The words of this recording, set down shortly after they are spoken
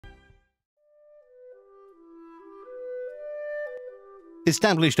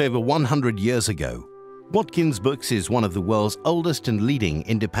Established over 100 years ago, Watkins Books is one of the world's oldest and leading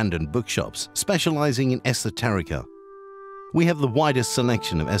independent bookshops specializing in esoterica. We have the widest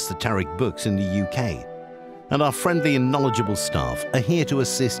selection of esoteric books in the UK, and our friendly and knowledgeable staff are here to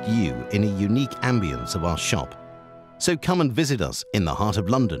assist you in a unique ambience of our shop. So come and visit us in the heart of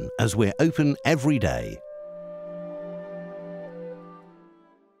London as we're open every day.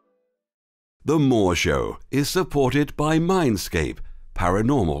 The Moore Show is supported by Mindscape,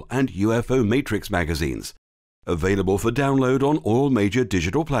 Paranormal and UFO Matrix magazines. Available for download on all major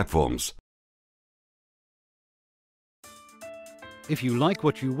digital platforms. If you like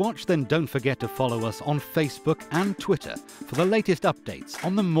what you watch, then don't forget to follow us on Facebook and Twitter for the latest updates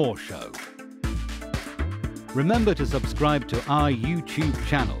on The Moore Show. Remember to subscribe to our YouTube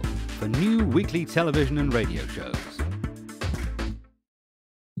channel for new weekly television and radio shows.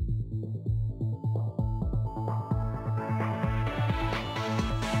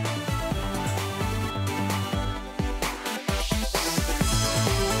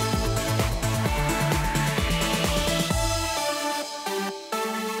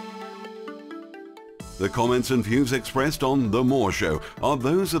 The comments and views expressed on The Moore Show are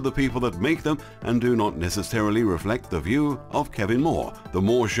those of the people that make them and do not necessarily reflect the view of Kevin Moore, The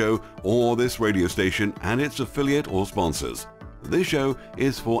Moore Show, or this radio station and its affiliate or sponsors. This show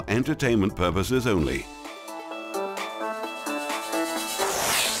is for entertainment purposes only.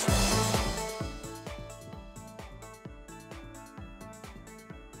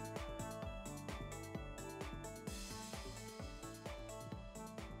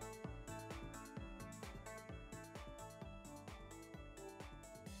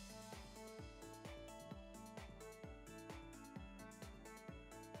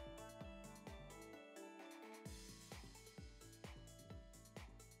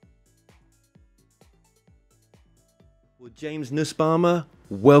 Well, James Nussbaumer,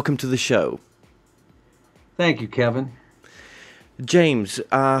 welcome to the show. Thank you, Kevin. James,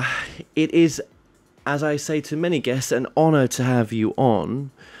 it is, as I say to many guests, an honor to have you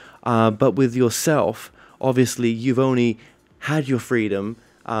on. But with yourself, obviously, you've only had your freedom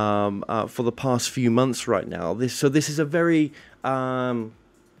for the past few months right now. So this is a very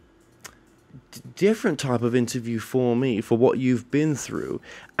different type of interview for me, for what you've been through.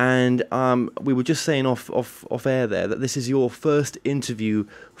 And we were just saying off air there that this is your first interview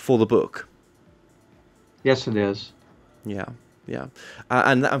for the book. Yes, it is. Yeah.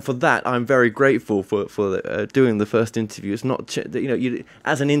 And for that, I'm very grateful for doing the first interview. It's not, you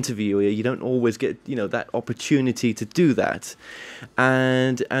as an interviewer, you don't always get, that opportunity to do that.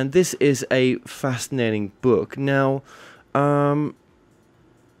 And this is a fascinating book. Now,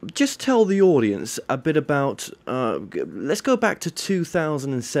 just tell the audience a bit about, let's go back to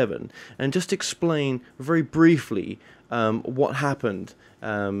 2007 and just explain very briefly what happened,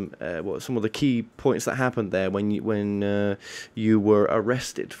 what some of the key points that happened there when you were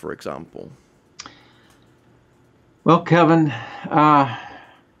arrested, for example. Well, Kevin, that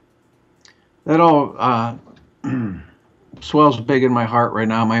all swells big in my heart right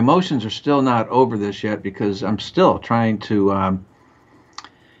now. My emotions are still not over this yet because I'm still trying to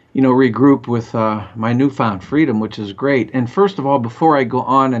regroup with my newfound freedom, which is great. And first of all, before I go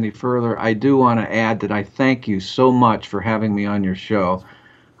on any further, I do want to add that I thank you so much for having me on your show.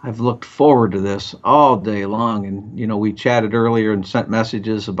 I've looked forward to this all day long, and we chatted earlier and sent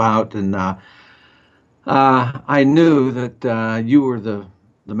messages about, and I knew that you were the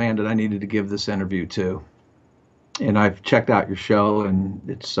man that I needed to give this interview to. And I've checked out your show, and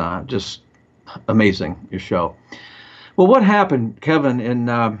it's just amazing, your show. Well, what happened, Kevin, in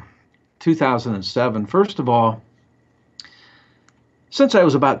 2007? First of all, since I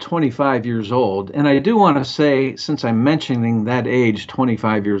was about 25 years old, and I do want to say, since I'm mentioning that age,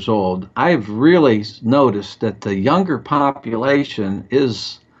 25 years old, I've really noticed that the younger population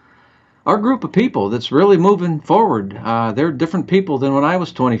is our group of people that's really moving forward. They're different people than when I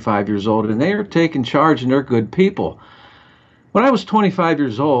was 25 years old, and they are taking charge, and they're good people. When I was 25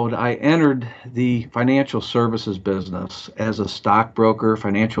 years old, I entered the financial services business as a stockbroker,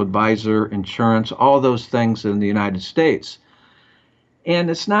 financial advisor, insurance, all those things in the United States. And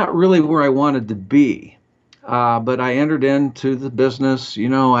it's not really where I wanted to be. But I entered into the business,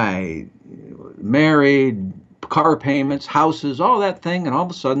 I married, car payments, houses, all that thing, and all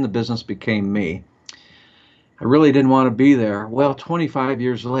of a sudden the business became me. I really didn't want to be there. Well, 25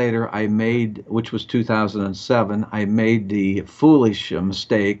 years later, which was 2007, I made the foolish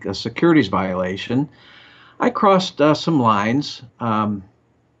mistake, a securities violation. I crossed some lines,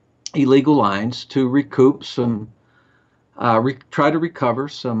 illegal lines, to recoup some, try to recover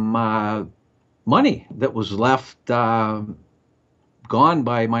some money that was left gone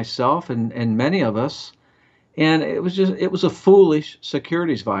by myself and many of us. And it was a foolish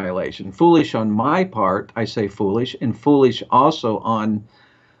securities violation. Foolish on my part, I say foolish, and foolish also on,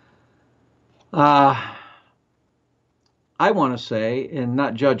 I want to say, and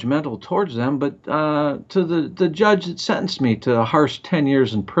not judgmental towards them, but to the judge that sentenced me to a harsh 10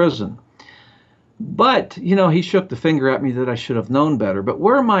 years in prison. But, he shook the finger at me that I should have known better. But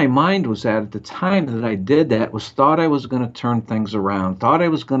where my mind was at the time that I did that was thought I was going to turn things around, thought I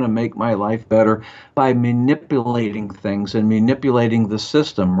was going to make my life better by manipulating things and manipulating the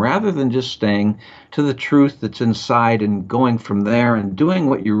system rather than just staying to the truth that's inside and going from there and doing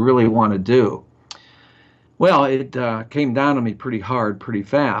what you really want to do. Well, it came down to me pretty hard, pretty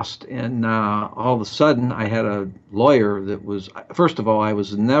fast. And all of a sudden, I had a lawyer that was, first of all, I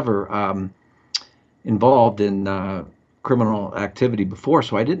was never involved in criminal activity before,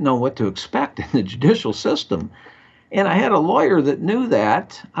 so I didn't know what to expect in the judicial system. And I had a lawyer that knew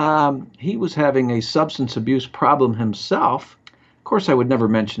that. He was having a substance abuse problem himself. Of course, I would never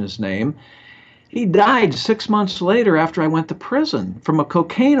mention his name. He died 6 months later after I went to prison from a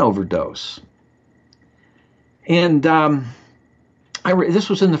cocaine overdose. And this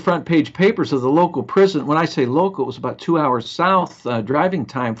was in the front page papers of the local prison. When I say local, it was about 2 hours south driving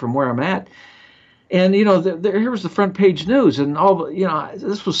time from where I'm at. And, here was the front page news, and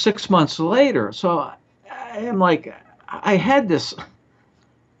this was 6 months later. So I'm like, I had this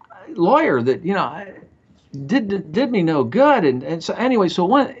lawyer that, did me no good. And so anyway,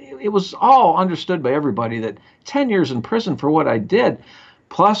 it was all understood by everybody that 10 years in prison for what I did,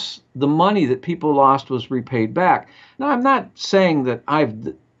 plus the money that people lost was repaid back. Now, I'm not saying that I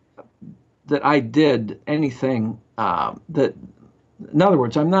did anything in other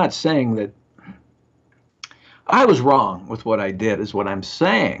words, I'm not saying that I was wrong with what I did, is what I'm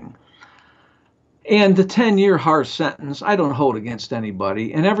saying. And the 10-year harsh sentence, I don't hold against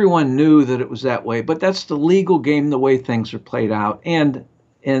anybody. And everyone knew that it was that way. But that's the legal game, the way things are played out. And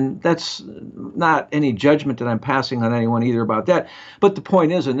that's not any judgment that I'm passing on anyone either about that. But the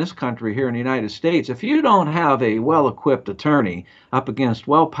point is, in this country here in the United States, if you don't have a well-equipped attorney up against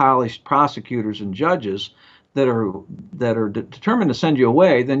well-polished prosecutors and judges that are determined to send you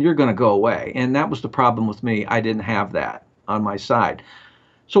away, then you're going to go away. And that was the problem with me. I didn't have that on my side.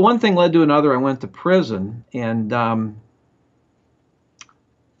 So one thing led to another. I went to prison and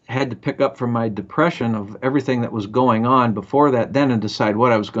had to pick up from my depression of everything that was going on before that then and decide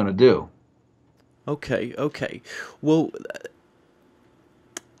what I was going to do. Okay. Well,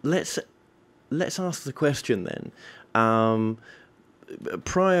 let's ask the question then.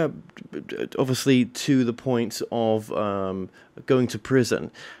 Prior, obviously, to the point of going to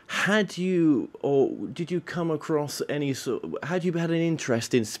prison, did you come across any had you had an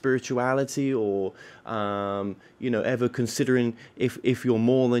interest in spirituality, or ever considering if you're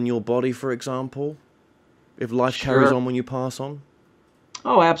more than your body, for example, if life carries on when you pass on?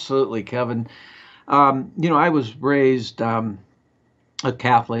 Oh, absolutely, Kevin. I was raised a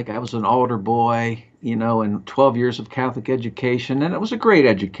Catholic. I was an altar boy, and 12 years of Catholic education, and it was a great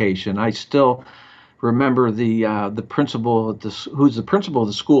education. I still remember the principal who's the principal of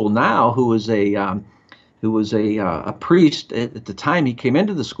the school now, who was a priest at the time he came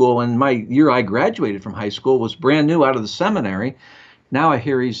into the school. And my year I graduated from high school was brand new out of the seminary. Now I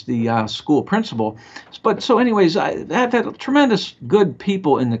hear he's the school principal. But so anyways, I've had tremendous good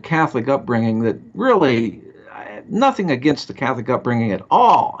people in the Catholic upbringing that really, nothing against the Catholic upbringing at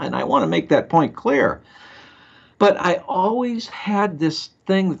all. And I want to make that point clear. But I always had this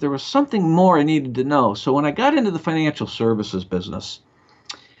thing that there was something more I needed to know. So when I got into the financial services business,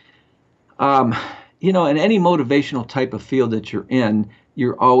 in any motivational type of field that you're in,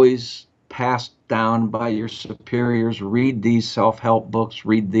 you're always passed down by your superiors. Read these self-help books,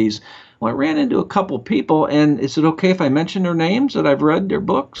 read these. Well, I ran into a couple people, and is it okay if I mention their names that I've read their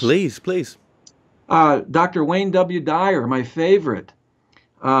books? Please. Dr. Wayne W. Dyer, my favorite.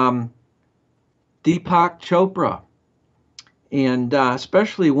 Deepak Chopra, and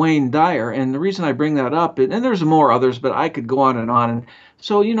especially Wayne Dyer. And the reason I bring that up, and there's more others, but I could go on. And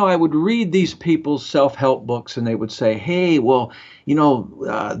so, I would read these people's self-help books, and they would say, hey, well,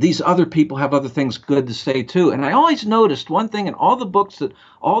 these other people have other things good to say too. And I always noticed one thing in all the books that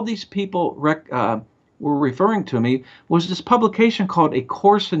all these people were referring to me was this publication called A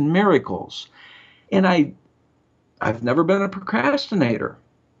Course in Miracles. And I've never been a procrastinator,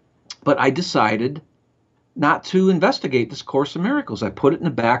 but I decided not to investigate this Course in Miracles. I put it in the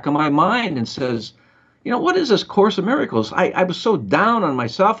back of my mind and says, what is this Course in Miracles? I was so down on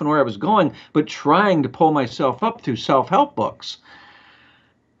myself and where I was going, but trying to pull myself up through self-help books.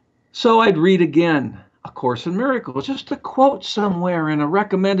 So I'd read again. A Course in Miracles, just a quote somewhere and a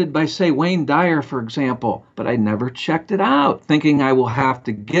recommended by, say, Wayne Dyer, for example. But I never checked it out, thinking I will have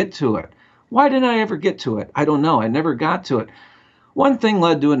to get to it. Why didn't I ever get to it? I don't know. I never got to it. One thing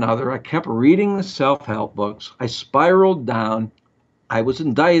led to another. I kept reading the self-help books. I spiraled down. I was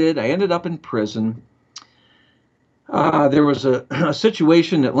indicted. I ended up in prison. There was a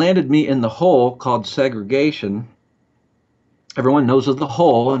situation that landed me in the hole called segregation. Everyone knows of the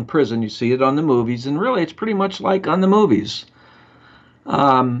hole in prison. You see it on the movies, and really it's pretty much like on the movies.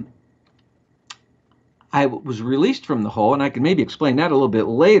 I was released from the hole, and I can maybe explain that a little bit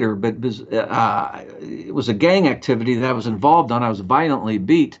later, but it was a gang activity that I was involved on. I was violently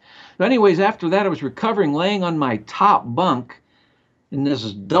beat. But anyways, after that, I was recovering, laying on my top bunk in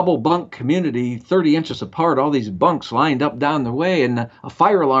this double bunk community, 30 inches apart, all these bunks lined up down the way, and a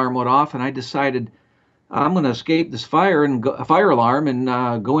fire alarm went off, and I decided I'm going to escape this fire alarm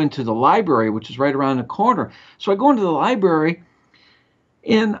and go into the library, which is right around the corner. So I go into the library,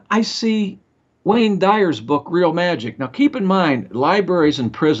 and I see Wayne Dyer's book, Real Magic. Now, keep in mind, libraries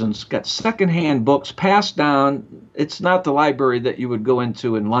and prisons got secondhand books passed down. It's not the library that you would go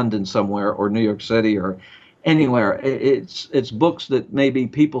into in London somewhere or New York City or anywhere. It's books that maybe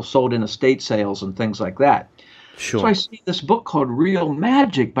people sold in estate sales and things like that. Sure. So I see this book called Real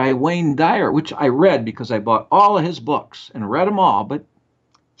Magic by Wayne Dyer, which I read because I bought all of his books and read them all, but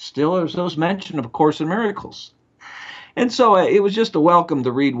still there's those mention of A Course in Miracles. And so it was just a welcome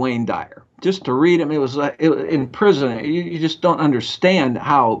to read Wayne Dyer, just to read him. It was in prison. You just don't understand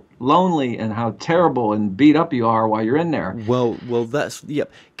how lonely and how terrible and beat up you are while you're in there. Well, that's,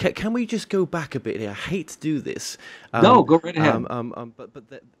 yep. Can we just go back a bit here? I hate to do this. No, go right ahead.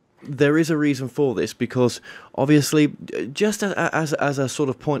 There is a reason for this, because obviously, just as a sort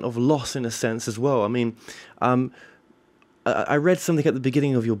of point of loss in a sense as well. I mean, I read something at the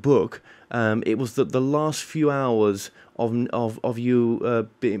beginning of your book. It was that the last few hours of you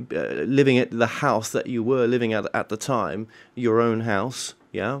living at the house that you were living at the time, your own house,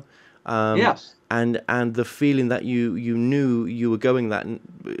 yeah. Yes. And the feeling that you knew you were going that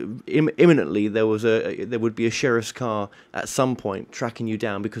imminently there would be a sheriff's car at some point tracking you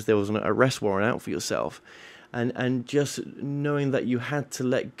down because there was an arrest warrant out for yourself, and just knowing that you had to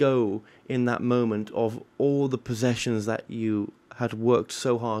let go in that moment of all the possessions that you had worked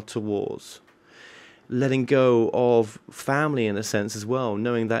so hard towards, letting go of family in a sense as well,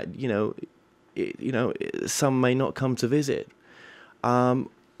 knowing that some may not come to visit.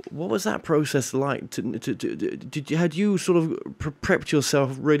 What was that process like? Had you sort of prepped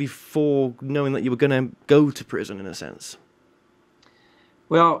yourself ready for knowing that you were going to go to prison in a sense?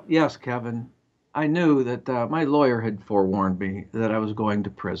 Well, yes, Kevin. I knew that my lawyer had forewarned me that I was going to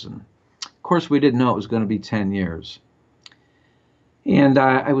prison. Of course, we didn't know it was going to be 10 years. And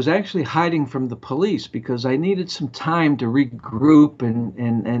I was actually hiding from the police because I needed some time to regroup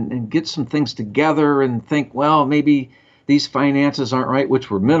and get some things together and think, well, maybe these finances aren't right, which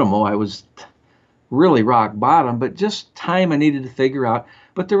were minimal. I was really rock bottom, but just time I needed to figure out.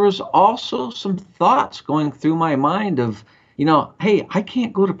 But there was also some thoughts going through my mind of, hey, I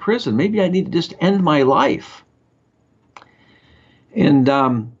can't go to prison. Maybe I need to just end my life. And,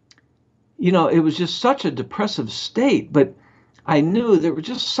 it was just such a depressive state, but I knew there was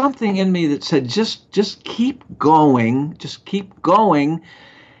just something in me that said, just keep going, just keep going.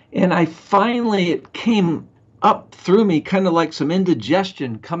 And it came up through me, kind of like some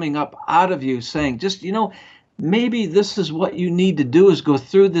indigestion coming up out of you saying, just, maybe this is what you need to do, is go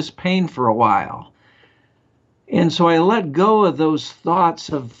through this pain for a while. And so I let go of those thoughts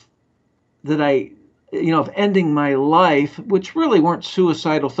of ending my life, which really weren't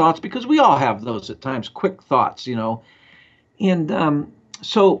suicidal thoughts, because we all have those at times, quick thoughts, And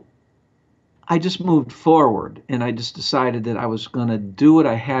so I just moved forward, and I just decided that I was going to do what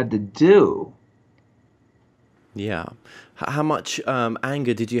I had to do. Yeah. How much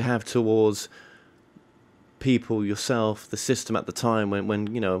anger did you have towards people, yourself, the system at the time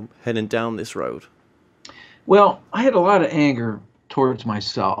when heading down this road? Well, I had a lot of anger towards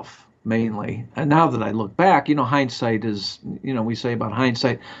myself, mainly. And now that I look back, hindsight is, we say about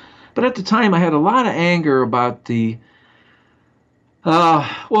hindsight. But at the time, I had a lot of anger about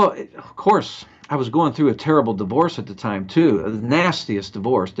of course, I was going through a terrible divorce at the time, too. The nastiest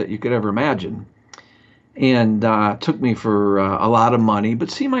divorce that you could ever imagine. And took me for a lot of money. But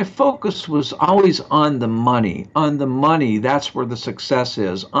see, my focus was always on the money. On the money, that's where the success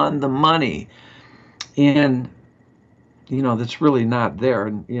is. On the money. And, that's really not there.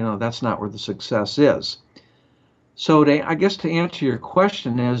 And, that's not where the success is. So I guess to answer your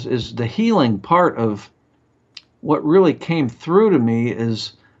question is the healing part of what really came through to me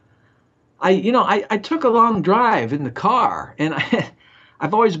is I took a long drive in the car, and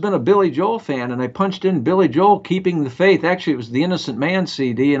I've always been a Billy Joel fan, and I punched in Billy Joel, Keeping the Faith. Actually, it was the Innocent Man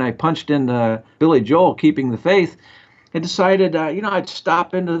CD, and I punched in Billy Joel, Keeping the Faith. I decided, I'd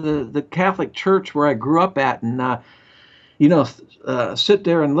stop into the Catholic church where I grew up at, and sit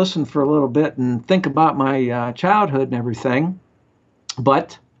there and listen for a little bit and think about my childhood and everything.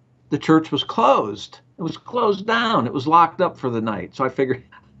 But the church was closed. It was closed down. It was locked up for the night. So I figured,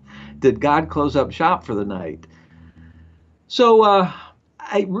 did God close up shop for the night? So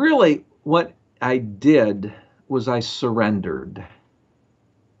what I did was I surrendered.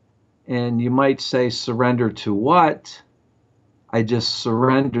 And you might say, surrender to what? I just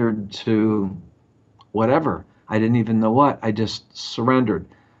surrendered to whatever. I didn't even know what. I just surrendered.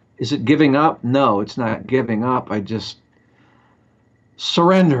 Is it giving up? No, it's not giving up. I just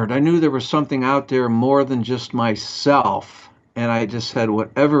surrendered. I knew there was something out there more than just myself. And I just said,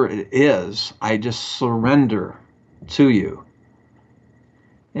 whatever it is, I just surrender to you.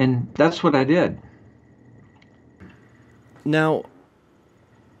 And that's what I did. Now,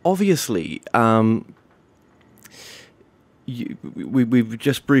 obviously, we've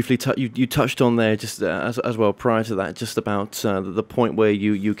just briefly you touched on there just as well prior to that, just about the point where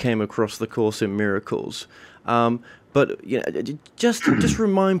you came across the Course in Miracles. But just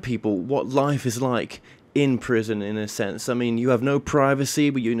remind people what life is like in prison, in a sense. I mean, you have no privacy,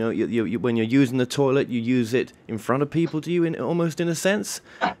 but you when you're using the toilet, you use it in front of people. Do you, almost in a sense?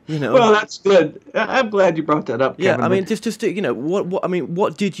 Well, that's good. I'm glad you brought that up, Kevin. Yeah, I mean, just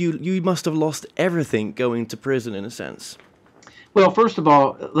what did you must have lost everything going to prison, in a sense. Well, first of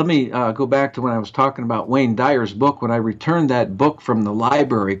all, let me go back to when I was talking about Wayne Dyer's book. When I returned that book from the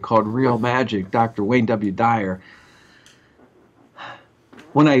library called Real Magic, Dr. Wayne W. Dyer.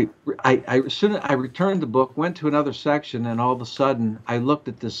 When I returned the book, went to another section, and all of a sudden I looked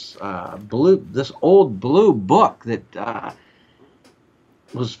at this old blue book that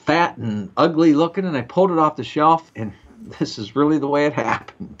was fat and ugly looking, and I pulled it off the shelf, and this is really the way it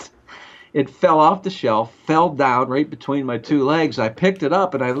happened. It fell off the shelf, fell down right between my two legs. I picked it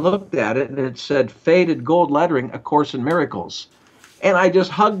up and I looked at it, and it said, faded gold lettering, A Course in Miracles. And I just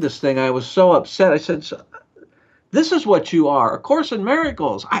hugged this thing. I was so upset. I said, this is what you are, A Course in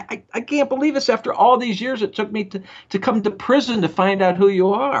Miracles. I can't believe this. After all these years it took me to come to prison to find out who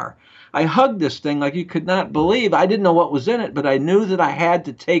you are. I hugged this thing like you could not believe. I didn't know what was in it, but I knew that I had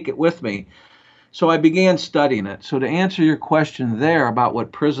to take it with me. So I began studying it. So to answer your question there about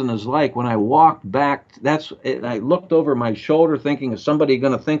what prison is like, when I walked back, I looked over my shoulder thinking, is somebody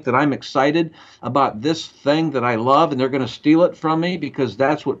going to think that I'm excited about this thing that I love and they're going to steal it from me? Because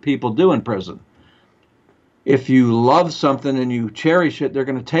that's what people do in prison. If you love something and you cherish it, they're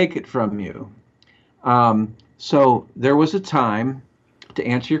going to take it from you. So there was a time, to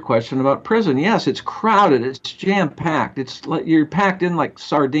answer your question about prison. Yes, it's crowded. It's jam-packed. It's like you're packed in like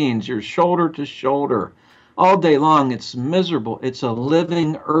sardines. You're shoulder to shoulder all day long. It's miserable. It's a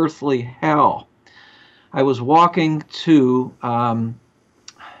living earthly hell. I was walking to,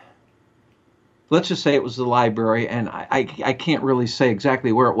 let's just say it was the library, and I can't really say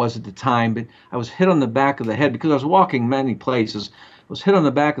exactly where it was at the time, but I was hit on the back of the head because I was walking many places. I was hit on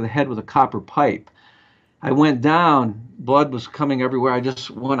the back of the head with a copper pipe. I went down, blood was coming everywhere. I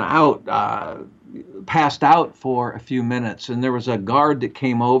just went out, passed out for a few minutes, and there was a guard that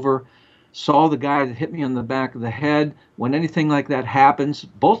came over, saw the guy that hit me on the back of the head. When anything like that happens,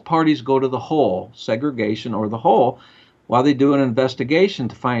 both parties go to the hole, segregation or the hole, while they do an investigation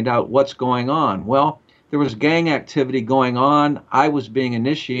to find out what's going on. Well, there was gang activity going on. I was being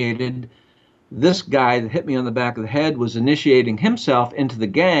initiated. This guy that hit me on the back of the head was initiating himself into the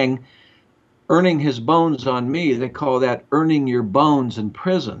gang, earning his bones on me. They call that earning your bones in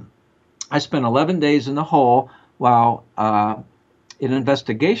prison. I spent 11 days in the hole while an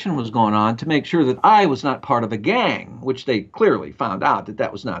investigation was going on to make sure that I was not part of a gang, which they clearly found out that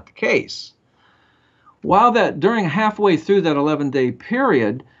that was not the case. During halfway through that 11-day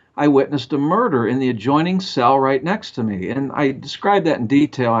period, I witnessed a murder in the adjoining cell right next to me. And I describe that in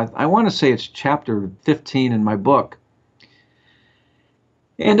detail. I want to say it's chapter 15 in my book.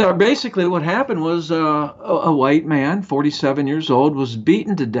 And basically what happened was a white man, 47 years old, was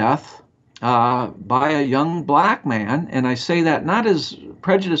beaten to death by a young black man. And I say that not as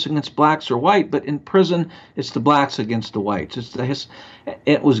prejudice against blacks or white, but in prison, it's the blacks against the whites.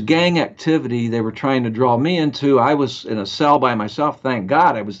 It was gang activity they were trying to draw me into. I was in a cell by myself. Thank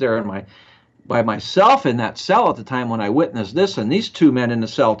God I was there by myself in that cell at the time when I witnessed this, and these two men in the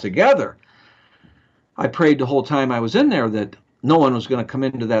cell together. I prayed the whole time I was in there that no one was going to come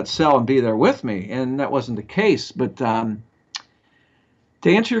into that cell and be there with me, and that wasn't the case. But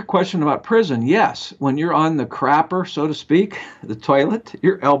To answer your question about prison, yes, when you're on the crapper, so to speak, the toilet,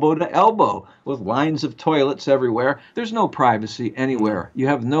 you're elbow to elbow with lines of toilets everywhere. There's no privacy anywhere. You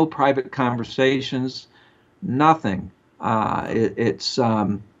have no private conversations, nothing. It's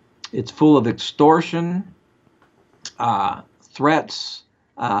full of extortion, threats,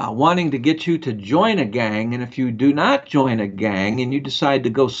 wanting to get you to join a gang. And if you do not join a gang and you decide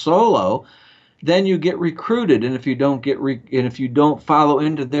to go solo, then you get recruited, and if you don't follow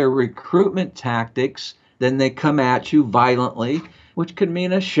into their recruitment tactics, then they come at you violently, which could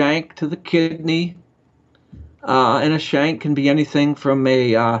mean a shank to the kidney, and a shank can be anything from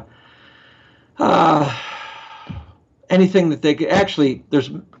anything that they could. Actually, there's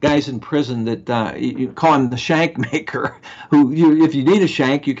guys in prison that you call him the shank maker, if you need a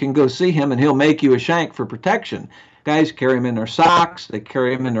shank, you can go see him, and he'll make you a shank for protection. Guys carry them in their socks. They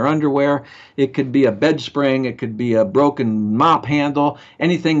carry them in their underwear. It could be a bed spring. It could be a broken mop handle.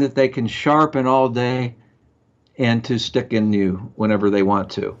 Anything that they can sharpen all day and to stick in you whenever they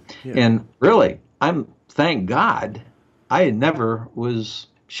want to. Yeah. And really, thank God, I never was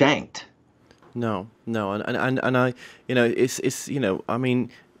shanked. No, and I, it's I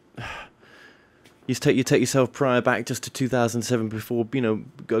mean, you take yourself prior back just to 2007 before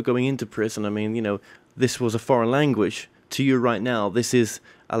going into prison. I mean, this was a foreign language to you right now. This is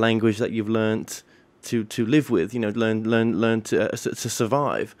a language that you've learned to live with. Learn to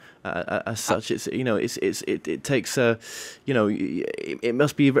survive. As such, it takes it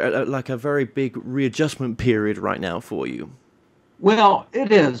must be like a very big readjustment period right now for you. Well,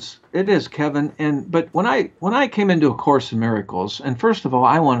 it is, Kevin. But when I came into A Course in Miracles, and first of all,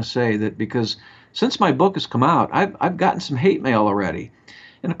 I want to say that because since my book has come out, I've gotten some hate mail already.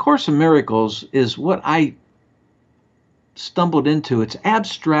 And A Course in Miracles is what I stumbled into. It's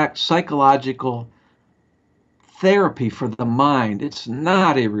abstract psychological therapy for the mind. It's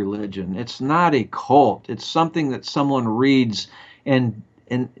not a religion. It's not a cult. It's something that someone reads and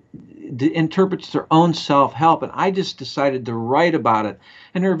interprets their own self-help. And I just decided to write about it.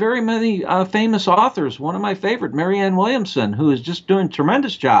 And there are very many famous authors. One of my favorite, Marianne Williamson, who is just doing a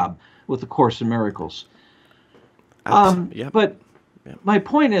tremendous job with A Course in Miracles. Yep. But my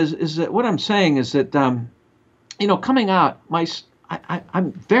point is that what I'm saying is that, coming out,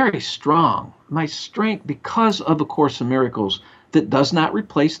 I'm very strong. My strength, because of A Course in Miracles, that does not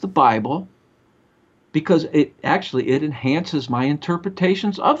replace the Bible, because it enhances my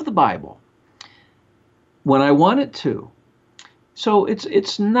interpretations of the Bible when I want it to. So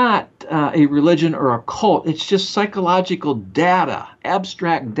it's not a religion or a cult. It's just psychological data,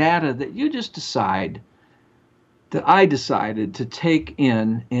 abstract data that you just decide, that I decided to take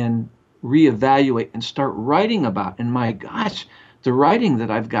in and reevaluate and start writing about. And my gosh, the writing that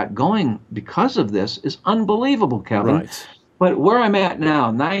I've got going because of this is unbelievable, Kevin. Right. But where I'm at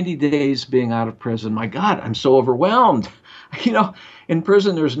now, 90 days being out of prison, my God, I'm so overwhelmed. In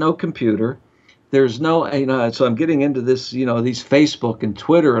prison, there's no computer. There's no, so I'm getting into this, these Facebook and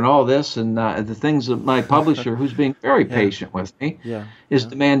Twitter and all this, and the things that my publisher, who's being very patient with me, is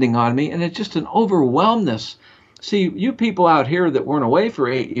demanding on me. And it's just an overwhelmness. See, you people out here that weren't away for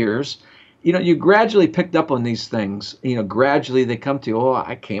 8 years, you gradually picked up on these things. Gradually they come to you, oh,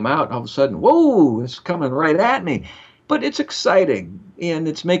 I came out, all of a sudden, whoa, it's coming right at me. But it's exciting, and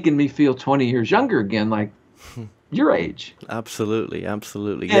it's making me feel 20 years younger again, like your age. Absolutely.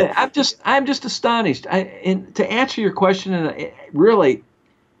 Yeah. I'm just astonished. And to answer your question, and really,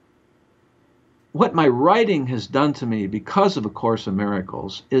 what my writing has done to me because of A Course in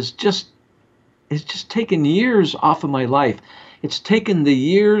Miracles is just taken years off of my life. It's taken the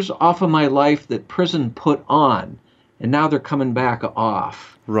years off of my life that prison put on, and now they're coming back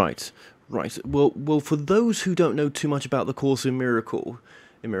off. Right. Well, for those who don't know too much about the Course in Miracles,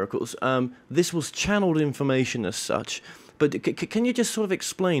 this was channeled information as such. But can you just sort of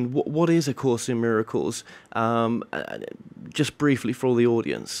explain what is A Course in Miracles, just briefly for all the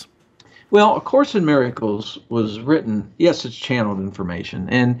audience? Well, A Course in Miracles was written, yes, it's channeled information.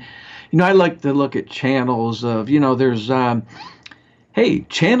 And, I like to look at channels of, there's,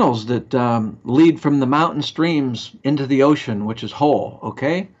 channels that lead from the mountain streams into the ocean, which is whole,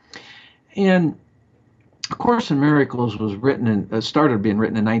 okay? And A Course in Miracles was started being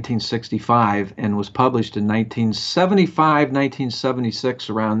written in 1965 and was published in 1975, 1976,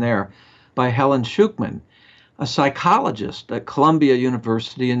 around there, by Helen Schuchman, a psychologist at Columbia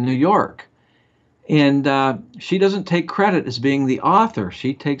University in New York. And she doesn't take credit as being the author.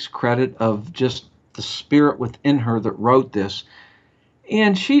 She takes credit of just the spirit within her that wrote this.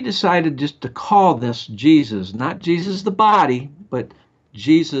 And she decided just to call this Jesus, not Jesus the body, but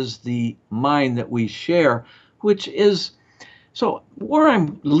Jesus the mind that we share, which is So where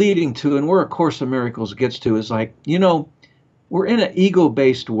I'm leading to and where A Course in Miracles gets to is like, we're in an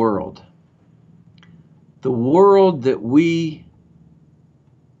ego-based world. The world that we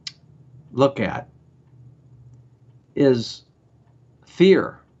look at is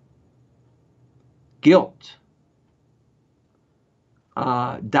fear, guilt,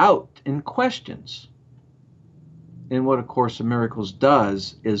 doubt, and questions. And what A Course in Miracles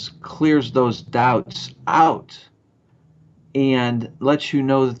does is clears those doubts out and lets you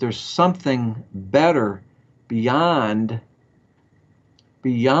know that there's something better beyond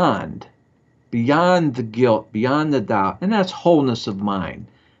the guilt, beyond the doubt, and that's wholeness of mind.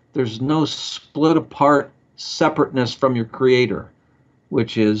 There's no split apart separateness from your creator,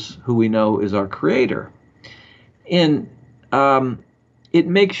 which is who we know is our creator. And it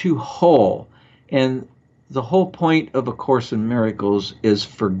makes you whole. And the whole point of A Course in Miracles is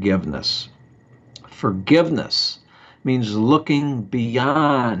forgiveness. Forgiveness means looking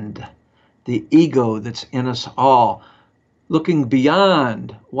beyond the ego that's in us all, looking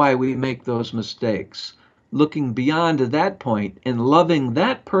beyond why we make those mistakes, looking beyond to that point and loving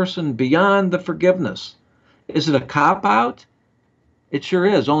that person beyond the forgiveness. Is it a cop-out? It sure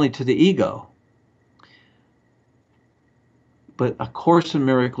is, only to the ego. But A Course in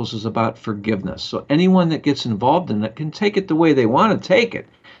Miracles is about forgiveness. So anyone that gets involved in it can take it the way they want to take it.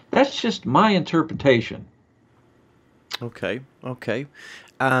 That's just my interpretation. Okay.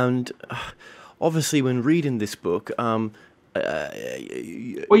 And obviously when reading this book, well,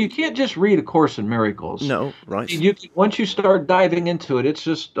 you can't just read A Course in Miracles. No, right. Once you start diving into it, it's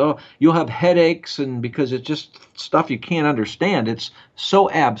just, you'll have headaches, and because it's just stuff you can't understand. It's so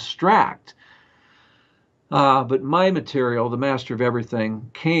abstract. But my material, The Master of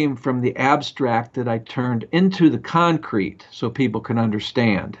Everything, came from the abstract that I turned into the concrete so people can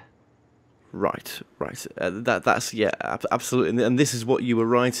understand. Right. That's absolutely. And this is what you were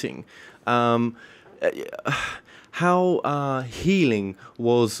writing. How healing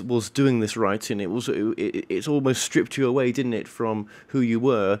was doing this writing? It's almost stripped you away, didn't it, from who you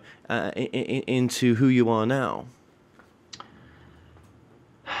were into who you are now.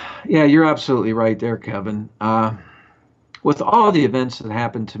 Yeah, you're absolutely right there, Kevin. With all the events that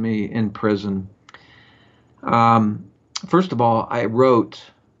happened to me in prison, first of all, I wrote,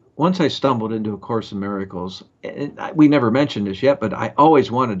 once I stumbled into A Course in Miracles, and we never mentioned this yet, but I always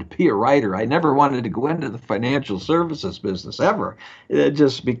wanted to be a writer. I never wanted to go into the financial services business ever. It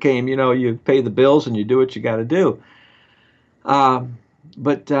just became, you pay the bills and you do what you got to do.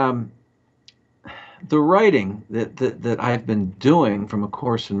 But the writing that I've been doing from A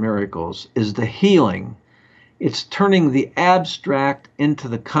Course in Miracles is the healing. It's turning the abstract into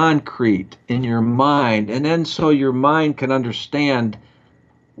the concrete in your mind, and then so your mind can understand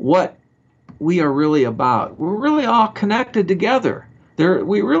what we are really about. We're really all connected together.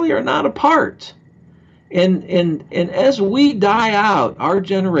 We really are not apart. And as we die out, our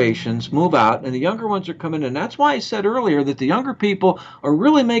generations move out, and the younger ones are coming in. That's why I said earlier that the younger people are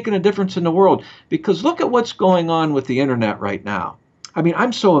really making a difference in the world, because look at what's going on with the internet right now. I mean,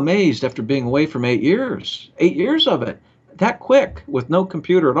 I'm so amazed after being away from 8 years of it, that quick, with no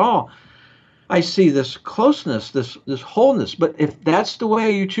computer at all. I see this closeness, this wholeness. But if that's the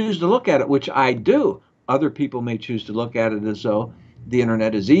way you choose to look at it, which I do, other people may choose to look at it as though the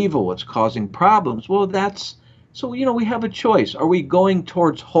internet is evil, it's causing problems. Well, so we have a choice. Are we going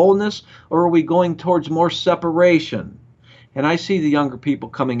towards wholeness, or are we going towards more separation? And I see the younger people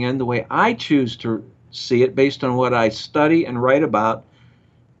coming in the way I choose to see it, based on what I study and write about,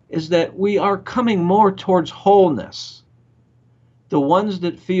 is that we are coming more towards wholeness. The ones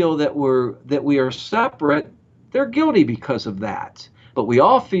that feel that we are separate, they're guilty because of that. But we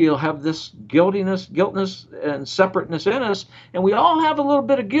all have this guiltness and separateness in us, and we all have a little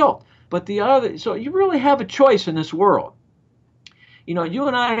bit of guilt. But so you really have a choice in this world. You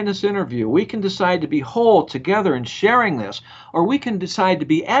and I in this interview, we can decide to be whole together in sharing this, or we can decide to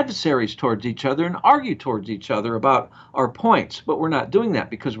be adversaries towards each other and argue towards each other about our points. But we're not doing that,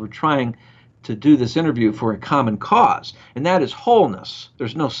 because we're trying to do this interview for a common cause, and that is wholeness.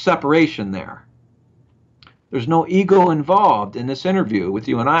 There's no separation there. There's no ego involved in this interview with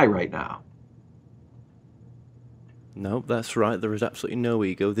you and I right now. No, that's right. There is absolutely no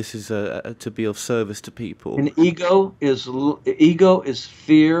ego. This is to be of service to people. And ego is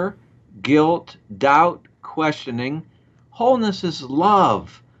fear, guilt, doubt, questioning. Wholeness is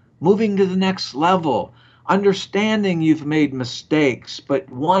love, moving to the next level, understanding you've made mistakes, but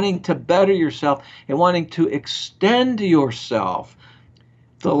wanting to better yourself and wanting to extend yourself.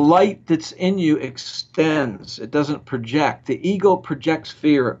 The light that's in you extends. It doesn't project. The ego projects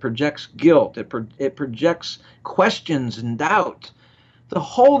fear. It projects guilt. It projects questions and doubt. The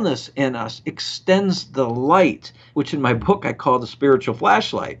wholeness in us extends the light, which in my book I call the spiritual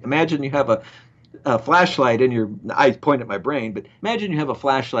flashlight. Imagine you have a flashlight in your, I point at my brain, but imagine you have a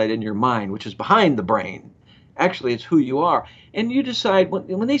flashlight in your mind, which is behind the brain. Actually, it's who you are. And you decide,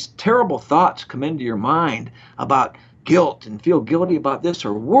 when these terrible thoughts come into your mind about guilt and feel guilty about this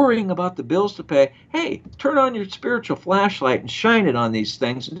or worrying about the bills to pay, hey, turn on your spiritual flashlight and shine it on these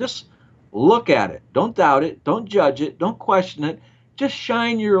things and just look at it. Don't doubt it. Don't judge it. Don't question it. Just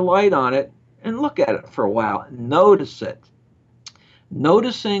shine your light on it and look at it for a while and notice it.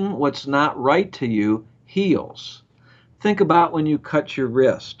 Noticing what's not right to you heals. Think about when you cut your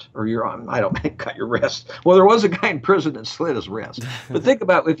wrist or your arm. I don't mean cut your wrist. Well, there was a guy in prison that slit his wrist. But think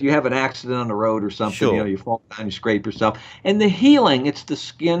about if you have an accident on the road or something, Sure. you fall down, you scrape yourself. And the healing, it's the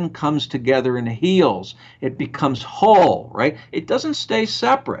skin comes together and heals. It becomes whole, right? It doesn't stay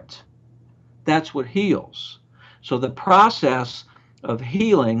separate. That's what heals. So the process of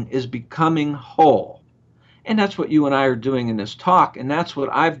healing is becoming whole. And that's what you and I are doing in this talk. And that's what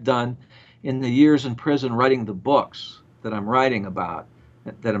I've done in the years in prison writing the books that I'm writing about,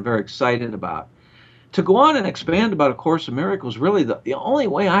 that I'm very excited about. To go on and expand about A Course in Miracles, really the only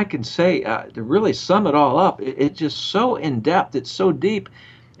way I can say to really sum it all up, it's just so in-depth, it's so deep,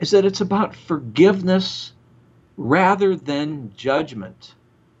 is that it's about forgiveness rather than judgment.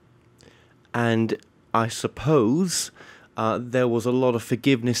 And I suppose there was a lot of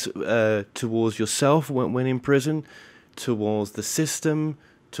forgiveness towards yourself when in prison, towards the system,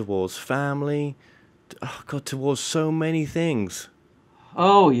 towards family, towards so many things.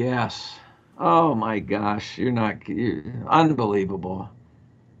 Oh, yes. Oh, my gosh. You're unbelievable.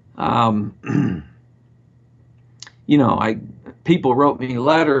 People wrote me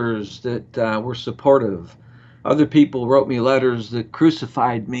letters that were supportive. Other people wrote me letters that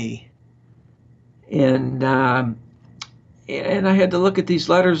crucified me. And I had to look at these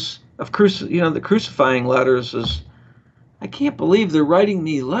letters of the crucifying letters as, I can't believe they're writing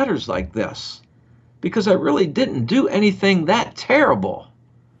me letters like this, because I really didn't do anything that terrible,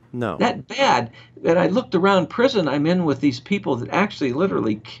 No. that bad. And I looked around prison I'm in with these people that actually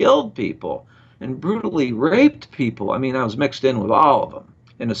literally killed people and brutally raped people. I mean, I was mixed in with all of them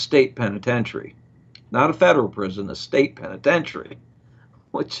in a state penitentiary, not a federal prison, a state penitentiary,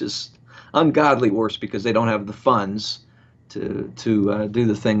 which is ungodly worse because they don't have the funds to do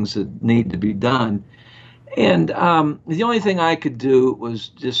the things that need to be done. And the only thing I could do was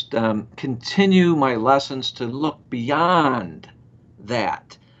just continue my lessons to look beyond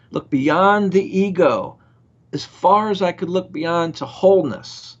that, look beyond the ego, as far as I could look beyond to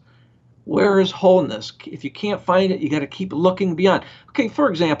wholeness. Where is wholeness? If you can't find it, you got to keep looking beyond. Okay, for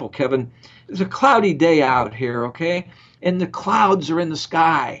example, Kevin, it's a cloudy day out here, okay? And the clouds are in the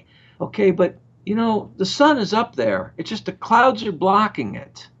sky, okay? But, the sun is up there. It's just the clouds are blocking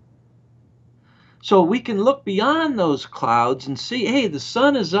it. So we can look beyond those clouds and see, hey, the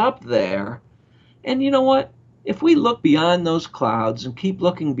sun is up there. And you know what? If we look beyond those clouds and keep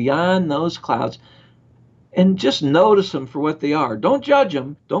looking beyond those clouds and just notice them for what they are. Don't judge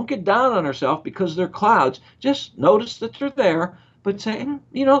them. Don't get down on ourselves because they're clouds. Just notice that they're there, but say,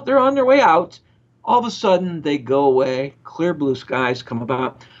 they're on their way out. All of a sudden, they go away. Clear blue skies come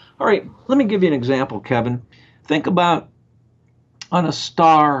about. All right, let me give you an example, Kevin. Think about on a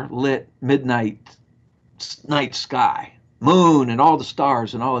star-lit midnight night sky, moon and all the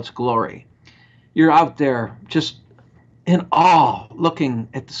stars and all its glory. You're out there just in awe looking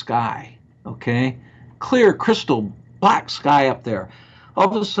at the sky, okay? Clear, crystal, black sky up there.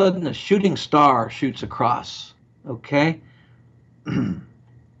 All of a sudden, a shooting star shoots across, okay?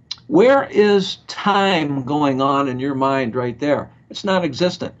 Where is time going on in your mind right there? It's not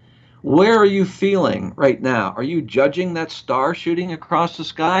existent. Where are you feeling right now? Are you judging that star shooting across the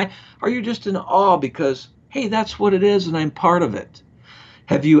sky? Are you just in awe because, hey, that's what it is and I'm part of it?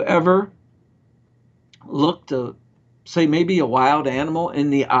 Have you ever looked to, say, maybe a wild animal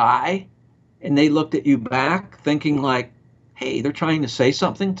in the eye and they looked at you back thinking like, hey, they're trying to say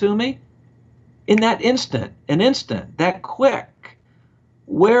something to me? In that instant, that quick,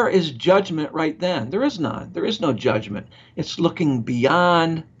 where is judgment right then? There is none. There is no judgment. It's looking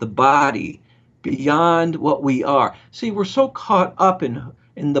beyond the body, beyond what we are. See, we're so caught up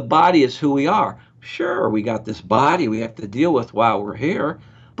in the body as who we are. Sure, we got this body we have to deal with while we're here,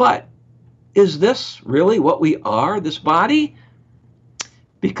 but is this really what we are, this body?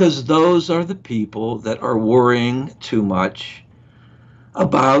 Because those are the people that are worrying too much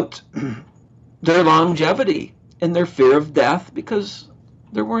about their longevity and their fear of death, because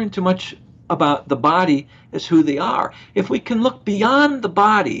They're worrying too much about the body as who they are. If we can look beyond the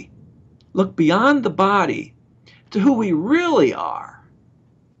body to who we really are.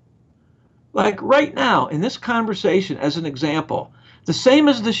 Like right now in this conversation, as an example, the same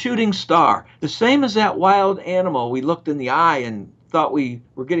as the shooting star, the same as that wild animal we looked in the eye and thought we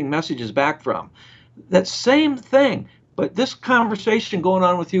were getting messages back from. That same thing, but this conversation going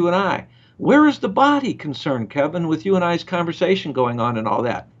on with you and I. Where is the body concerned, Kevin, with you and I's conversation going on and all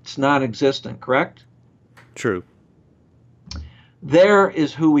that? It's non-existent, correct? True. There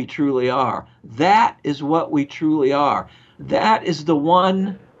is who we truly are. That is what we truly are. That is the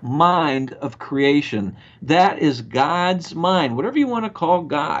one mind of creation. That is God's mind, whatever you want to call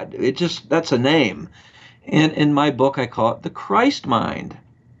God. That's a name. And in my book, I call it the Christ mind.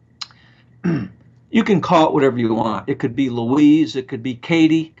 You can call it whatever you want. It could be Louise, it could be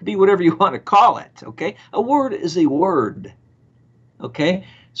Katie, it could be whatever you want to call it, okay? A word is a word, okay?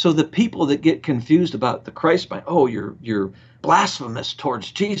 So the people that get confused about the Christ mind, oh, you're blasphemous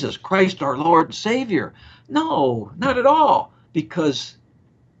towards Jesus Christ, our Lord and Savior. No, not at all, because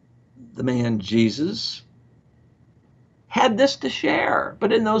the man Jesus had this to share,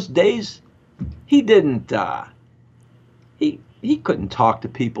 but in those days, he didn't, he couldn't talk to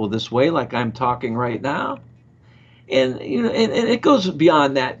people this way like I'm talking right now. And, you know, and it goes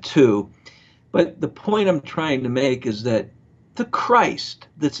beyond that too. But the point I'm trying to make is that the Christ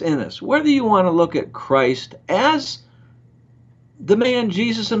that's in us, whether you want to look at Christ as the man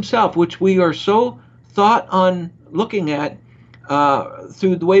Jesus himself, which we are so thought on looking at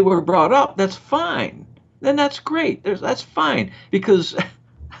through the way we're brought up, that's fine. Then that's great. That's fine, because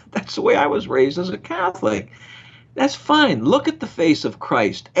that's the way I was raised as a Catholic. That's fine. Look at the face of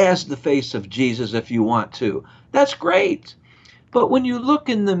Christ as the face of Jesus if you want to. That's great. But when you look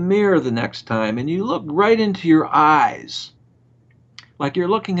in the mirror the next time and you look right into your eyes, like you're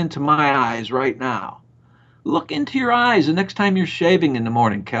looking into my eyes right now, look into your eyes the next time you're shaving in the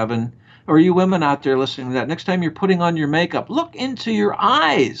morning, Kevin, or you women out there listening to that, next time you're putting on your makeup, look into your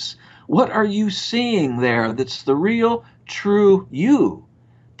eyes. What are you seeing there that's the real, true you?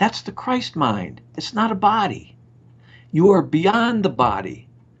 That's the Christ mind. It's not a body. You are beyond the body.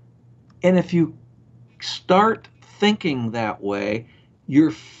 And if you start thinking that way,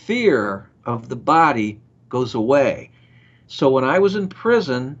 your fear of the body goes away. So when I was in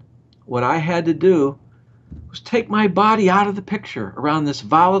prison, what I had to do was take my body out of the picture around this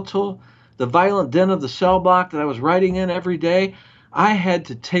the violent den of the cell block that I was writing in every day. I had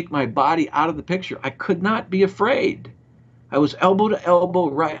to take my body out of the picture. I could not be afraid. I was elbow to elbow,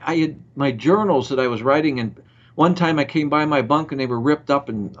 right? I had my journals that I was writing in. One time I came by my bunk and they were ripped up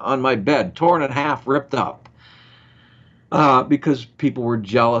and on my bed, torn in half, ripped up, because people were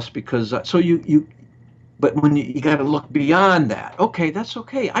jealous. But when you got to look beyond that. Okay, that's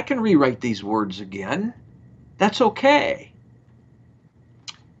okay. I can rewrite these words again. That's okay.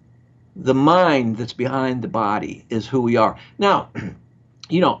 The mind that's behind the body is who we are. Now,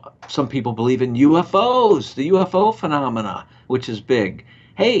 you know, some people believe in UFOs, the UFO phenomena, which is big.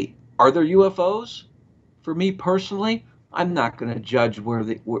 Hey, are there UFOs? For me personally, I'm not going to judge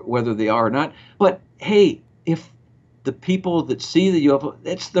whether they are or not. But hey, if the people that see the UFO,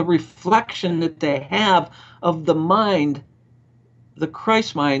 it's the reflection that they have of the mind, the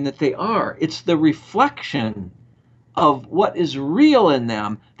Christ mind that they are. It's the reflection of what is real in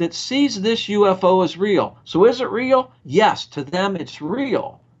them that sees this UFO as real. So is it real? Yes, to them it's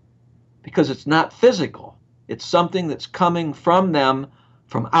real because it's not physical. It's something that's coming from them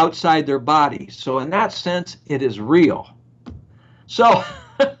from outside their body. So in that sense, it is real. So,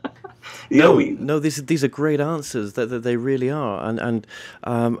 these are great answers. That they really are, and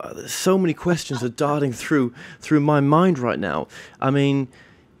so many questions are darting through my mind right now. I mean,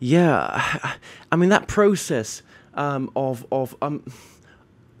 yeah, I mean that process of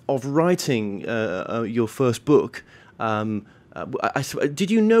writing your first book.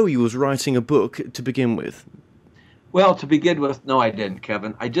 Did you know you was writing a book to begin with? Well, to begin with, no, I didn't,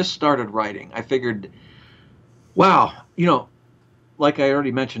 Kevin. I just started writing. I figured, wow, you know, like I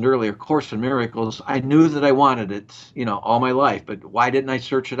already mentioned earlier, Course in Miracles, I knew that I wanted it, you know, all my life, but why didn't I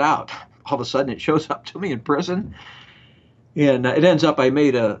search it out? All of a sudden it shows up to me in prison. And it ends up, I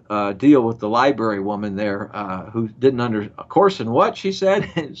made a deal with the library woman there who didn't a course in what, she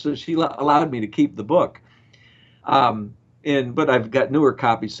said. So she allowed me to keep the book. But I've got newer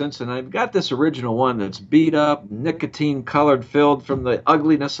copies since, and I've got this original one that's beat up, nicotine colored, filled from the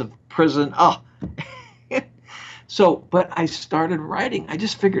ugliness of prison. Oh, but I started writing. I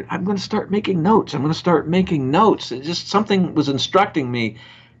just figured I'm going to start making notes. It just something was instructing me,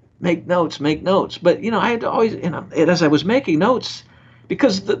 make notes. But, you know, I had to always, you know, as I was making notes,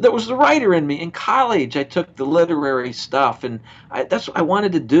 because there was the writer in me. In college, I took the literary stuff, and that's what I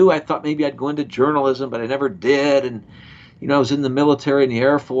wanted to do. I thought maybe I'd go into journalism, but I never did. And, I was in the military and the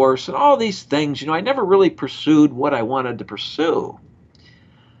Air Force and all these things. I never really pursued what I wanted to pursue.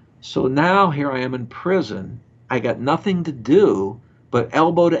 So now here I am in prison. I got nothing to do but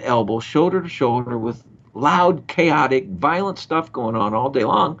elbow to elbow, shoulder to shoulder with loud, chaotic, violent stuff going on all day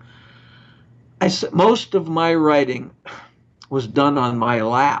long. Most of my writing was done on my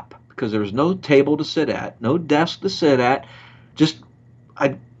lap because there was no table to sit at, no desk to sit at.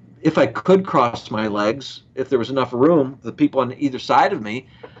 If I could cross my legs, if there was enough room, the people on either side of me,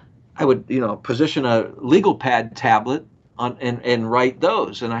 I would, position a legal pad tablet on and write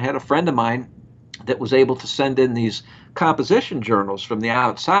those. And I had a friend of mine that was able to send in these composition journals from the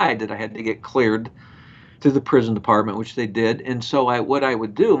outside that I had to get cleared to the prison department, which they did. And so what I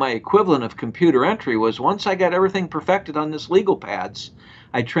would do, my equivalent of computer entry was, once I got everything perfected on this legal pads,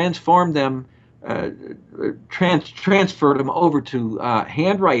 I transformed them, transferred them over to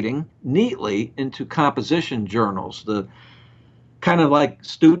handwriting neatly into composition journals, the kind of like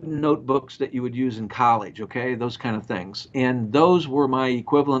student notebooks that you would use in college, okay, those kind of things. And those were my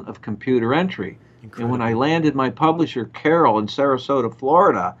equivalent of computer entry. Incredible. And when I landed my publisher, Carol, in Sarasota,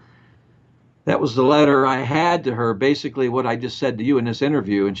 Florida, that was the letter I had to her, basically what I just said to you in this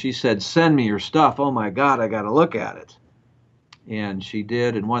interview. And she said, send me your stuff. Oh, my God, I got to look at it. And she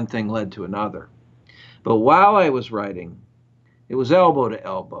did, and one thing led to another. But while I was writing, it was elbow to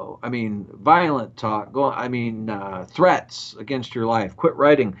elbow. I mean, violent talk, threats against your life, quit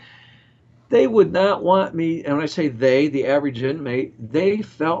writing. They would not want me, and when I say they, the average inmate, they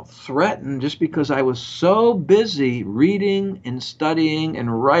felt threatened just because I was so busy reading and studying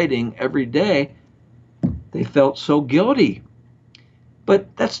and writing every day. They felt so guilty.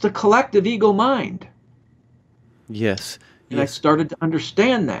 But that's the collective ego mind. Yes. And I started to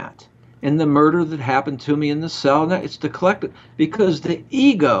understand that. And the murder that happened to me in the cell, it's the collective, because the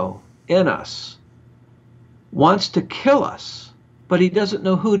ego in us wants to kill us, but he doesn't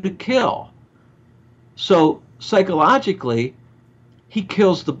know who to kill. So psychologically, he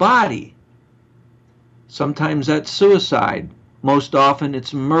kills the body. Sometimes that's suicide. Most often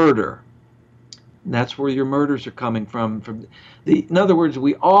it's murder. And that's where your murders are coming from. In other words,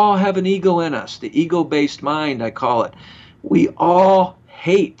 we all have an ego in us, the ego-based mind, I call it. We all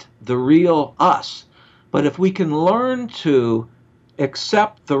hate the real us. But if we can learn to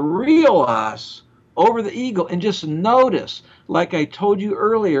accept the real us over the ego and just notice, like I told you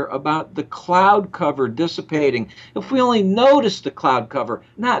earlier about the cloud cover dissipating, if we only notice the cloud cover,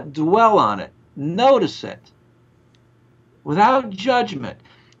 not dwell on it, notice it without judgment.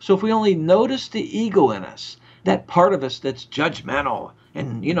 So if we only notice the ego in us, that part of us that's judgmental,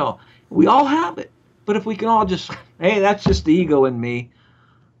 and we all have it. But if we can all just, hey, that's just the ego in me.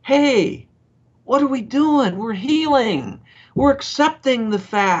 Hey, what are we doing? We're healing. We're accepting the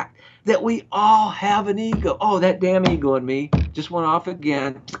fact that we all have an ego. Oh, that damn ego in me just went off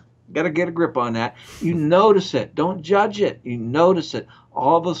again. Got to get a grip on that. You notice it. Don't judge it. You notice it.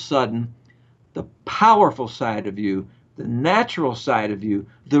 All of a sudden, the powerful side of you, the natural side of you,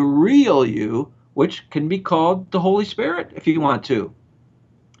 the real you, which can be called the Holy Spirit if you want to,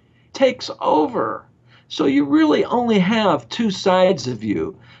 takes over. So you really only have two sides of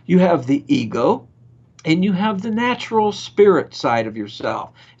you. You have the ego, and you have the natural spirit side of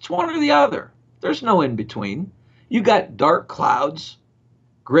yourself. It's one or the other. There's no in between. You got dark clouds,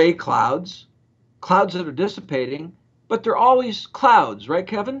 gray clouds, clouds that are dissipating, but they're always clouds, right,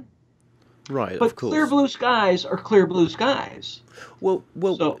 Kevin? Right, but of course. Clear blue skies are clear blue skies. Well.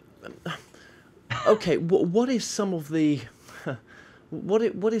 Okay. What is some of the,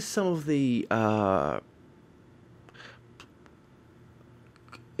 what is some of the,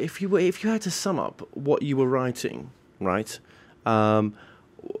 if you had to sum up what you were writing, right?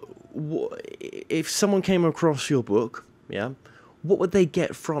 If someone came across your book, yeah, what would they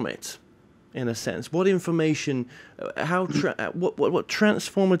get from it, in a sense? What information, what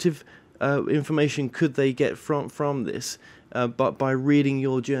transformative information could they get from this, but by reading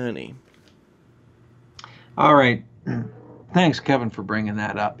your journey? All right. Thanks, Kevin, for bringing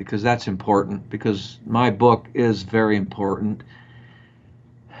that up, because that's important, because my book is very important.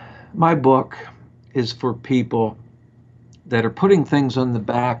 My book is for people that are putting things on the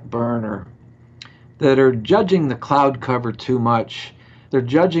back burner, that are judging the cloud cover too much. They're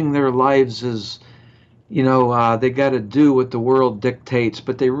judging their lives as, they got to do what the world dictates,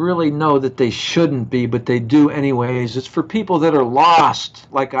 but they really know that they shouldn't be, but they do anyways. It's for people that are lost,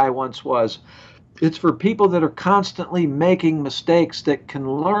 like I once was. It's for people that are constantly making mistakes, that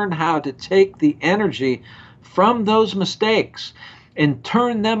can learn how to take the energy from those mistakes and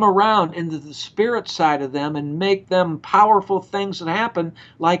turn them around into the spirit side of them and make them powerful things that happen,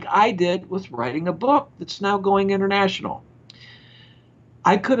 like I did with writing a book that's now going international.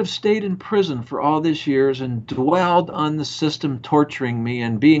 I could have stayed in prison for all these years and dwelled on the system torturing me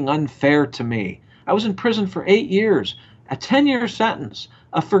and being unfair to me. I was in prison for 8 years, a 10-year sentence.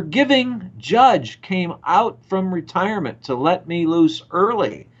 A forgiving judge came out from retirement to let me loose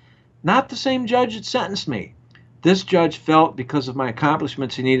early. Not the same judge that sentenced me. This judge felt because of my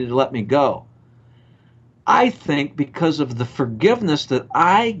accomplishments he needed to let me go. I think because of the forgiveness that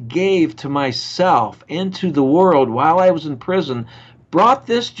I gave to myself and to the world while I was in prison, brought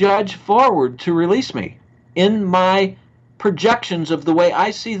this judge forward to release me in my projections of the way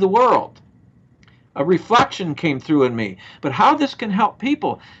I see the world. A reflection came through in me. But how this can help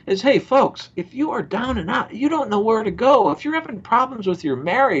people is, hey, folks, if you are down and out, you don't know where to go. If you're having problems with your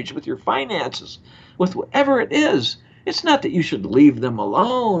marriage, with your finances, with whatever it is, it's not that you should leave them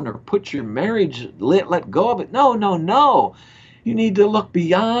alone or put your marriage, let go of it. No, no, no. You need to look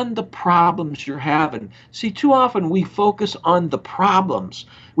beyond the problems you're having. See, too often we focus on the problems.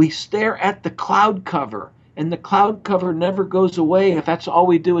 We stare at the cloud cover, and the cloud cover never goes away if that's all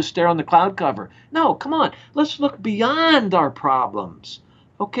we do is stare on the cloud cover. No, come on. Let's look beyond our problems.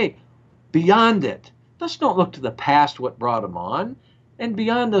 Okay, beyond it. Let's don't look to the past, what brought them on. And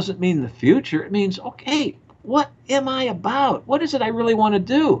beyond doesn't mean the future. It means, okay, what am I about? What is it I really want to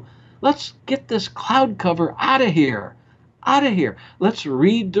do? Let's get this cloud cover out of here. Out of here. Let's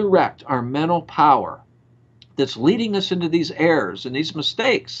redirect our mental power that's leading us into these errors and these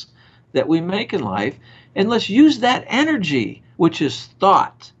mistakes that we make in life. And let's use that energy, which is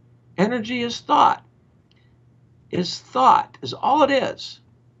thought. Energy is thought. Is all it is.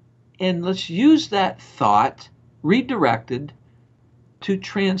 And let's use that thought redirected to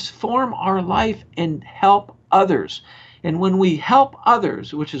transform our life and help others. And when we help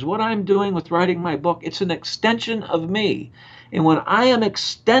others, which is what I'm doing with writing my book, it's an extension of me. And when I am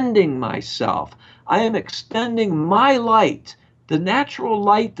extending myself, I am extending my light, the natural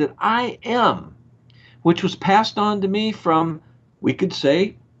light that I am, which was passed on to me from, we could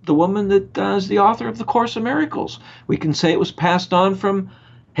say, the woman that is the author of The Course in Miracles. We can say it was passed on from,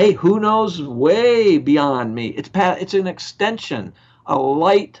 hey, who knows, way beyond me. It's an extension, a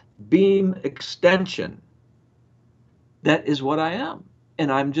light beam extension. That is what I am.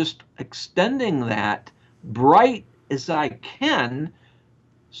 And I'm just extending that bright as I can,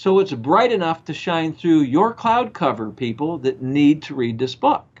 so it's bright enough to shine through your cloud cover, people that need to read this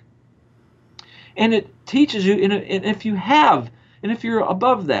book. And it teaches you, and if you're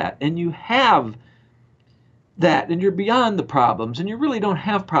above that, and you have that, and you're beyond the problems, and you really don't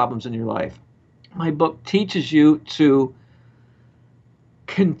have problems in your life, my book teaches you to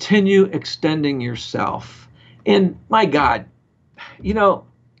continue extending yourself. And my God, look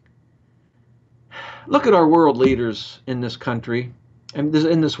at our world leaders in this country, and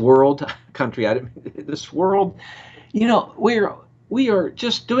in this world, this world, we are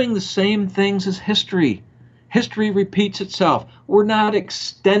just doing the same things as history. History repeats itself. We're not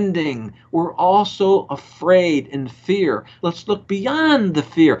extending. We're also afraid and fear. Let's look beyond the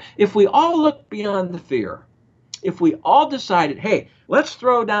fear. If we all look beyond the fear, if we all decided, hey, let's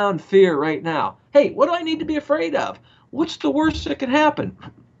throw down fear right now. Hey, what do I need to be afraid of? What's the worst that could happen?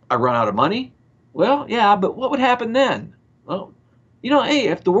 I run out of money? Well, yeah, but what would happen then? Well, hey,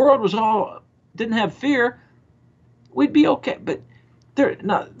 if the world didn't have fear, we'd be okay. But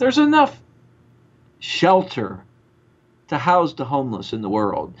there's enough shelter to house the homeless in the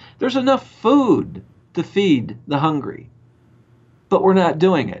world. There's enough food to feed the hungry. But we're not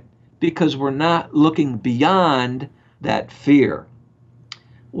doing it because we're not looking beyond that fear.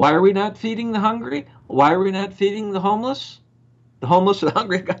 Why are we not feeding the hungry? Why are we not feeding the homeless? The homeless and the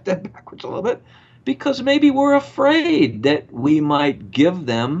hungry, I got that backwards a little bit. Because maybe we're afraid that we might give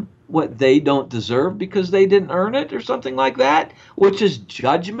them what they don't deserve because they didn't earn it or something like that, which is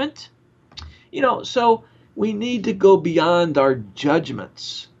judgment. So we need to go beyond our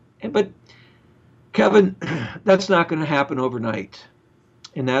judgments. But Kevin, that's not going to happen overnight.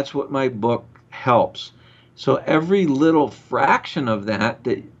 And that's what my book helps. So every little fraction of that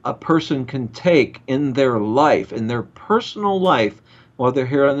a person can take in their life, in their personal life, while they're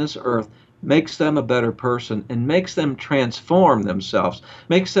here on this earth, makes them a better person and makes them transform themselves,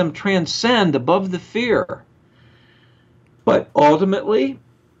 makes them transcend above the fear. But ultimately,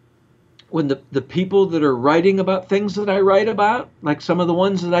 when the people that are writing about things that I write about, like some of the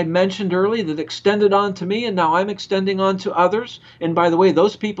ones that I mentioned earlier that extended on to me and now I'm extending on to others, and by the way,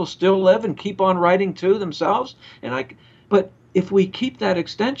 those people still live and keep on writing too themselves, but if we keep that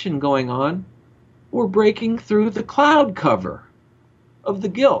extension going on, we're breaking through the cloud cover. of the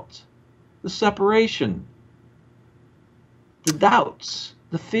guilt, the separation, the doubts,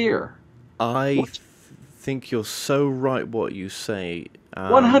 the fear. I think you're so right what you say.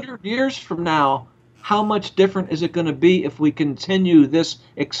 100 years from now, how much different is it going to be if we continue this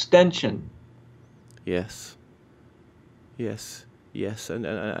extension? Yes. Yes. Yes.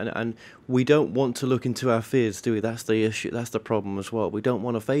 And we don't want to look into our fears, do we? That's the issue. That's the problem as well. We don't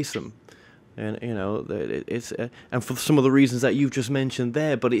want to face them. And, you know, it's and for some of the reasons that you've just mentioned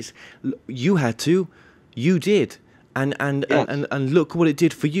there, but it's, you had to, you did. And Yes. and look what it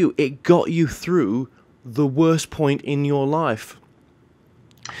did for you. It got you through the worst point in your life.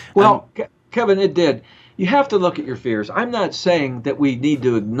 Well, Kevin, it did. You have to look at your fears. I'm not saying that we need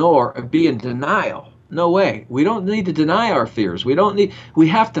to ignore or be in denial. No way. We don't need to deny our fears. We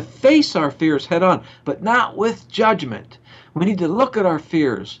have to face our fears head on, but not with judgment. We need to look at our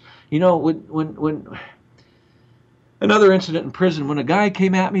fears. You know, when another incident in prison, when a guy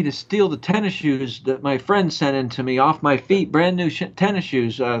came at me to steal the tennis shoes that my friend sent in to me off my feet, brand new tennis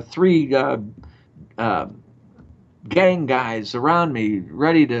shoes, three gang guys around me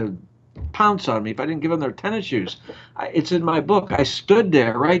ready to pounce on me if I didn't give them their tennis shoes. It's in my book. I stood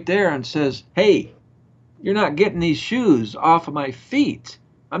there right there and says, hey, you're not getting these shoes off of my feet.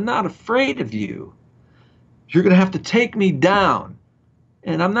 I'm not afraid of you. You're going to have to take me down,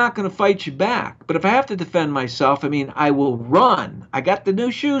 and I'm not going to fight you back. But if I have to defend myself, I mean, I will run. I got the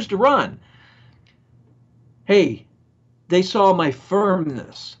new shoes to run. Hey, they saw my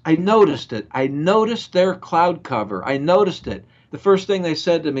firmness. I noticed it. I noticed their cloud cover. I noticed it. The first thing they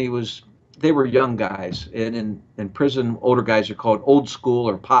said to me was, they were young guys. And in prison, older guys are called old school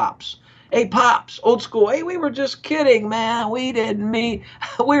or pops. Hey, pops, old school. Hey, we were just kidding, man. We didn't mean.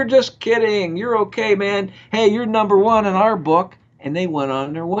 We're just kidding. You're okay, man. Hey, you're number one in our book. And they went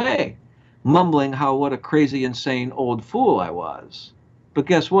on their way, mumbling what a crazy, insane old fool I was. But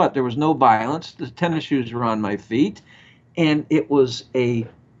guess what? There was no violence. The tennis shoes were on my feet. And it was a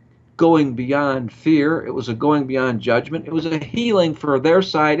going beyond fear. It was a going beyond judgment. It was a healing for their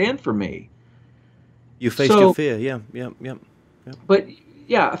side and for me. You faced your fear, yeah. But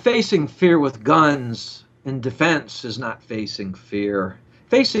yeah, facing fear with guns in defense is not facing fear.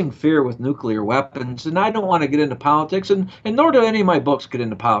 Facing fear with nuclear weapons, and I don't want to get into politics, and nor do any of my books get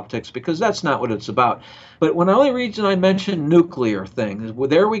into politics, because that's not what it's about. But when the only reason I mention nuclear thing is, well,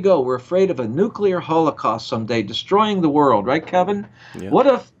 there we go. We're afraid of a nuclear holocaust someday, destroying the world, right, Kevin? Yeah. What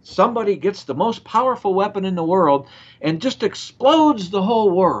if somebody gets the most powerful weapon in the world and just explodes the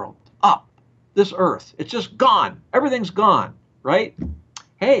whole world up, this earth? It's just gone. Everything's gone, right?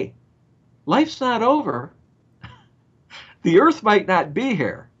 Hey, life's not over. The earth might not be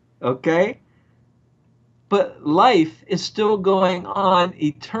here, okay? But life is still going on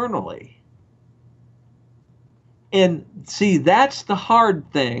eternally. And see, that's the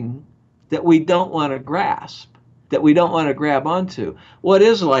hard thing that we don't want to grasp, that we don't want to grab onto. What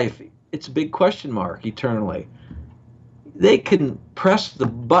is life? It's a big question mark, eternally. They can press the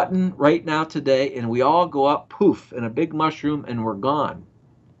button right now today, and we all go up, poof, in a big mushroom, and we're gone.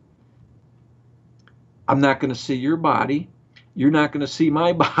 I'm not going to see your body. You're not going to see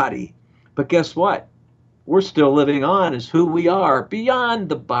my body. But guess what? We're still living on as who we are beyond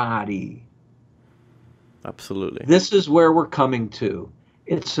the body. Absolutely. This is where we're coming to.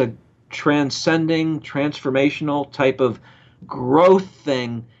 It's a transcending, transformational type of growth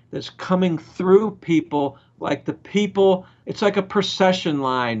thing that's coming through people, like the people. It's like a procession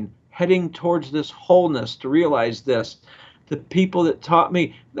line heading towards this wholeness to realize this. The people that taught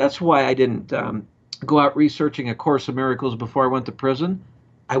me, that's why I didn't go out researching A Course in Miracles before I went to prison.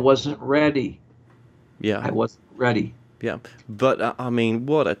 I wasn't ready. Yeah. I wasn't ready. Yeah. But I mean,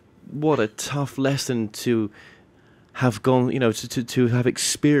 what a tough lesson to have gone, you know, to have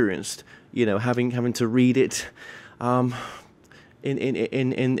experienced, you know, having to read it in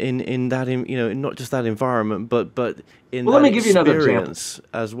that, you know, not just that environment, but in that let me give you another example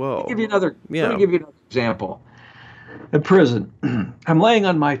as well. Let me give you another example. In prison, I'm laying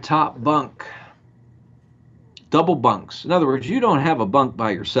on my top bunk. Double bunks. In other words, you don't have a bunk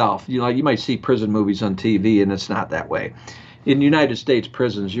by yourself. You know, you might see prison movies on TV, and it's not that way. In United States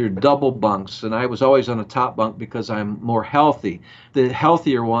prisons, you're double bunks, and I was always on a top bunk because I'm more healthy. The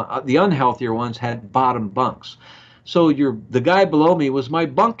unhealthier ones had bottom bunks. So the guy below me was my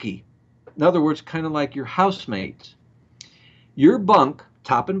bunkie. In other words, kind of like your housemate. Your bunk,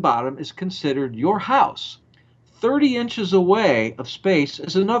 top and bottom, is considered your house. 30 inches away of space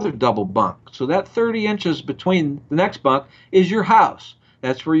is another double bunk. So that 30 inches between the next bunk is your house.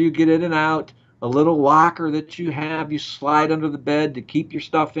 That's where you get in and out. A little locker that you have, you slide under the bed to keep your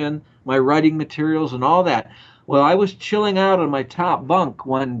stuff in, my writing materials and all that. Well, I was chilling out on my top bunk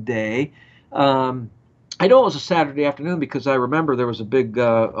one day. I know it was a Saturday afternoon because I remember there was a big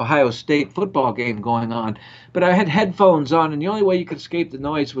Ohio State football game going on. But I had headphones on, and the only way you could escape the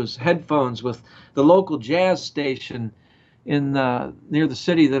noise was headphones with the local jazz station in near the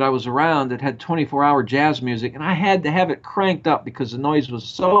city that I was around that had 24-hour jazz music, and I had to have it cranked up because the noise was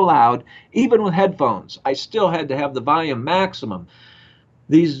so loud. Even with headphones, I still had to have the volume maximum.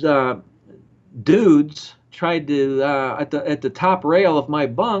 These dudes tried to at the top rail of my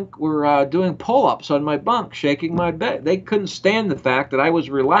bunk were doing pull-ups on my bunk, shaking my bed. They couldn't stand the fact that I was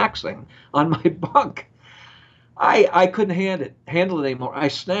relaxing on my bunk. I couldn't handle it anymore. I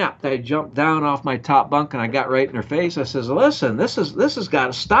snapped. I jumped down off my top bunk and I got right in their face. I says, "Listen, this has got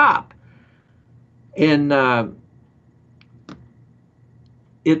to stop." And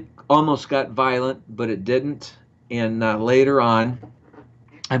it almost got violent, but it didn't. And later on,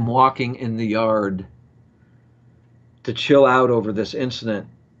 I'm walking in the yard to chill out over this incident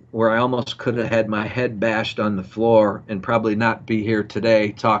where I almost could have had my head bashed on the floor and probably not be here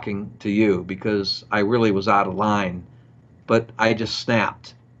today talking to you because I really was out of line. But I just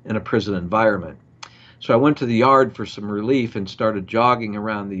snapped in a prison environment. So I went to the yard for some relief and started jogging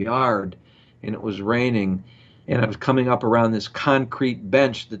around the yard, and it was raining. And I was coming up around this concrete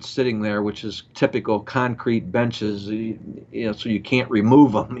bench that's sitting there, which is typical concrete benches, so you can't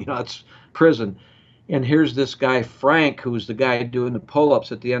remove them. It's prison. And here's this guy, Frank, who was the guy doing the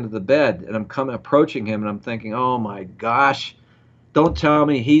pull-ups at the end of the bed. And I'm approaching him, and I'm thinking, oh, my gosh, don't tell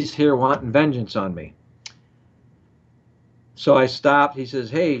me he's here wanting vengeance on me. So I stopped. He says,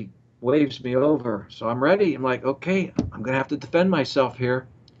 hey, waves me over. So I'm ready. I'm like, okay, I'm going to have to defend myself here.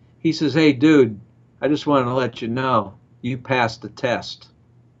 He says, hey, dude, I just wanted to let you know you passed the test.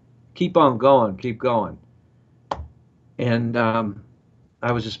 Keep on going. Keep going. And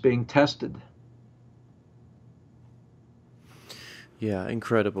I was just being tested. Yeah,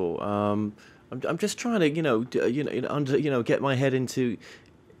 incredible. I'm just trying to get my head into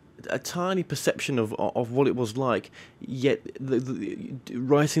a tiny perception of what it was like. Yet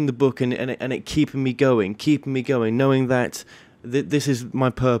writing the book and it keeping me going, knowing that this is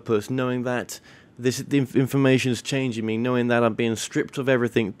my purpose, knowing that the information is changing me, knowing that I'm being stripped of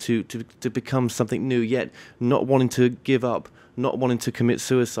everything to become something new. Yet not wanting to give up, not wanting to commit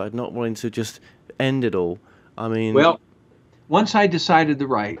suicide, not wanting to just end it all. I mean, well. Once I decided to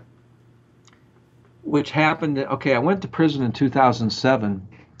write, which happened, I went to prison in 2007.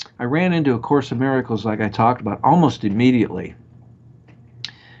 I ran into A Course in Miracles, like I talked about, almost immediately.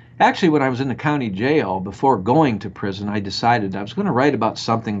 Actually, when I was in the county jail, before going to prison, I decided I was going to write about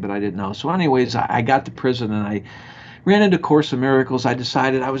something, but I didn't know. So anyways, I got to prison and I ran into A Course in Miracles. I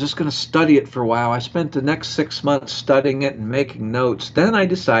decided I was just going to study it for a while. I spent the next 6 months studying it and making notes. Then I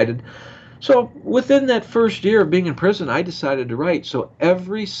decided... So within that first year of being in prison, I decided to write. So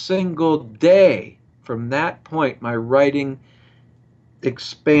every single day from that point, my writing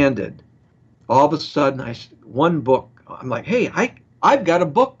expanded. All of a sudden, one book, I'm like, hey, I've got a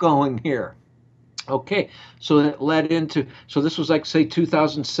book going here. Okay, so that led into, so this was like, say,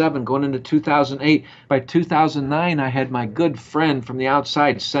 2007, going into 2008. By 2009, I had my good friend from the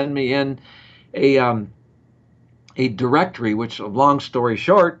outside send me in a directory, which, long story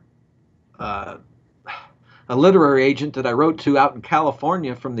short, a literary agent that I wrote to out in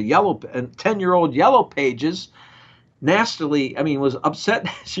California from the 10-year-old Yellow Pages nastily, was upset.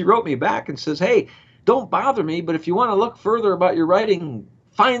 She wrote me back and says, hey, don't bother me, but if you want to look further about your writing,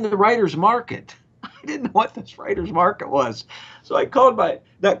 find the writer's market. I didn't know what this writer's market was. So I I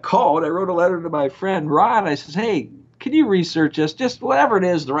wrote a letter to my friend Rod. I says, hey, can you research this? Just whatever it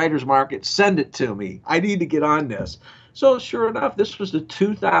is, the writer's market, send it to me. I need to get on this. So sure enough, this was the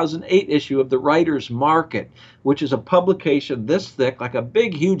 2008 issue of the Writer's Market, which is a publication this thick, like a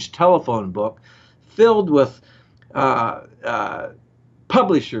big, huge telephone book, filled with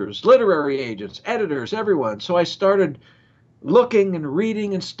publishers, literary agents, editors, everyone. So I started looking and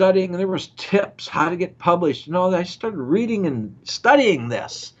reading and studying, and there was tips how to get published and all that. I started reading and studying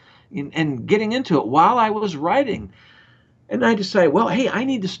this and getting into it while I was writing. And I decided, well, hey, I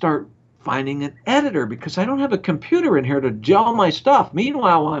need to start finding an editor because I don't have a computer in here to gel my stuff.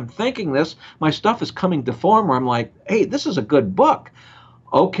 Meanwhile, while I'm thinking this, my stuff is coming to form where I'm like, hey, this is a good book.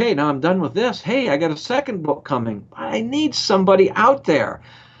 Okay, now I'm done with this. Hey, I got a second book coming. I need somebody out there.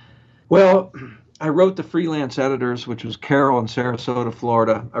 Well, I wrote to freelance editors, which was Carol in Sarasota,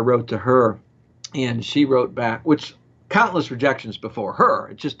 Florida. I wrote to her, and she wrote back, which countless rejections before her.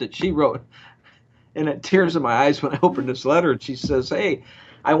 It's just that she wrote, and it tears in my eyes when I opened this letter, and she says, hey,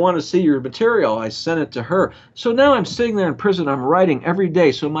 I want to see your material. I sent it to her. So now I'm sitting there in prison. I'm writing every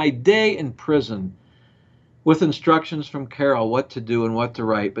day. So my day in prison with instructions from Carol what to do and what to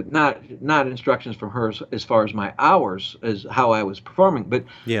write, but not instructions from her as far as my hours, as how I was performing. But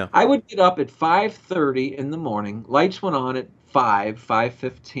Yeah. I would get up at 5:30 in the morning. Lights went on at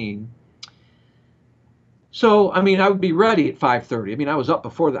 5:15. So, I mean, I would be ready at 5:30. I mean, I was up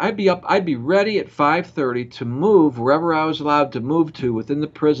before that. I'd be ready at 5:30 to move wherever I was allowed to move to within the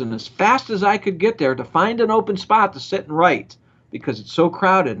prison as fast as I could get there, to find an open spot to sit and write, because it's so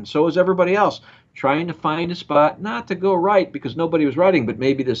crowded, and so is everybody else trying to find a spot, not to go write because nobody was writing, but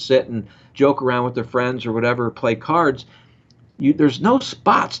maybe to sit and joke around with their friends or whatever, play cards. There's no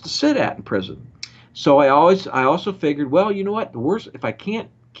spots to sit at in prison. So I also figured, well, you know what? The worst, if I can't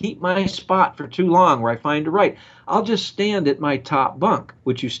keep my spot for too long where I find to write, I'll just stand at my top bunk,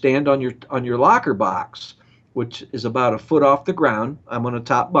 which you stand on your locker box, which is about a foot off the ground. I'm on a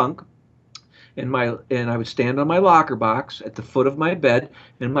top bunk, and I would stand on my locker box at the foot of my bed,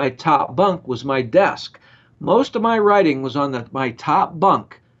 and my top bunk was my desk. Most of my writing was on my top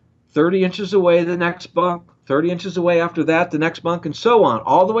bunk, 30 inches away the next bunk, 30 inches away after that the next bunk, and so on,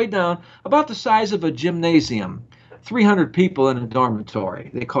 all the way down, about the size of a gymnasium. 300 people in a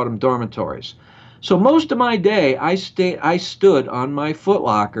dormitory. They called them dormitories. So most of my day, I stood on my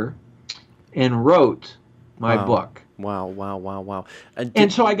footlocker and wrote my book. Wow.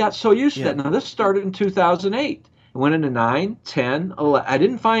 And so I got so used to that. Now, this started in 2008. I went into 9, 10, 11. I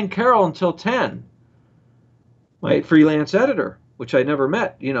didn't find Carol until 10, my freelance editor, which I never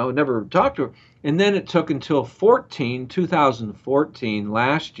met, never talked to her. And then it took until 2014,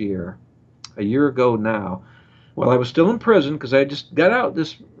 last year, a year ago now, while I was still in prison, because I just got out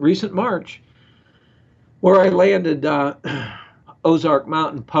this recent March, where I landed Ozark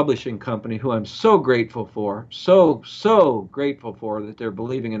Mountain Publishing Company, who I'm so grateful for, so grateful for, that they're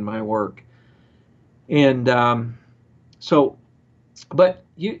believing in my work. And but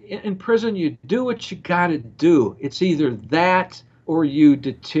in prison, you do what you got to do. It's either that or you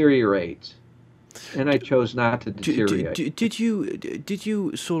deteriorate. And I chose not to deteriorate. Did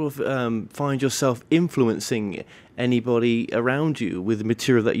you sort of find yourself influencing anybody around you with the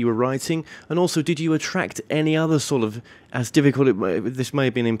material that you were writing? And also, did you attract any other sort of, as difficult this may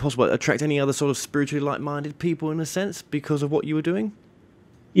have been impossible, attract any other sort of spiritually like-minded people in a sense because of what you were doing?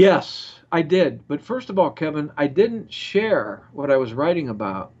 Yes, I did. But first of all, Kevin, I didn't share what I was writing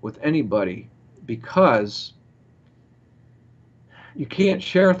about with anybody because you can't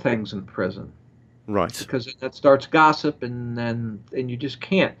share things in prison. Right. Because that starts gossip, and you just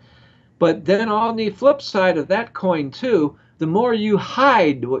can't. But then on the flip side of that coin too, the more you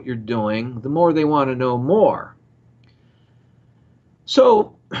hide what you're doing, the more they want to know more.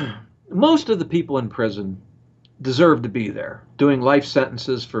 So most of the people in prison deserve to be there, doing life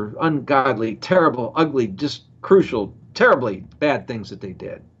sentences for ungodly, terrible, ugly, just crucial, terribly bad things that they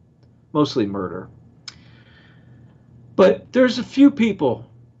did, mostly murder. But there's a few people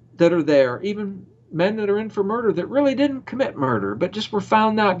that are there, even men that are in for murder, that really didn't commit murder, but just were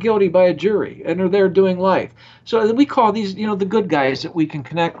found not guilty by a jury and are there doing life. So we call these, the good guys that we can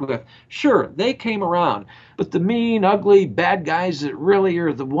connect with. Sure, they came around, but the mean, ugly, bad guys that really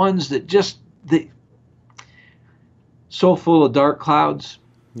are the ones that just, so full of dark clouds,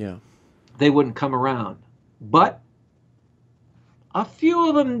 they wouldn't come around. But a few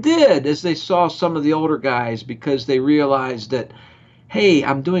of them did, as they saw some of the older guys, because they realized that, hey,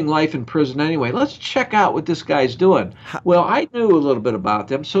 I'm doing life in prison anyway. Let's check out what this guy's doing. Well, I knew a little bit about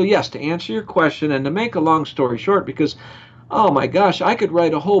them. So yes, to answer your question and to make a long story short, because, oh my gosh, I could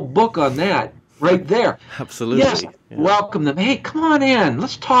write a whole book on that right there. Absolutely. Yes, welcome them. Hey, come on in.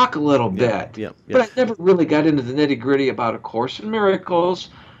 Let's talk a little bit. But I never really got into the nitty-gritty about A Course in Miracles.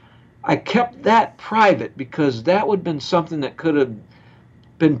 I kept that private because that would have been something that could have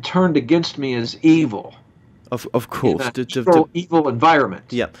been turned against me as evil. Of course. In a evil environment.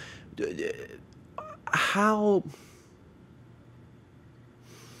 Yeah. How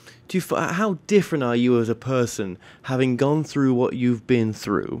different are you as a person, having gone through what you've been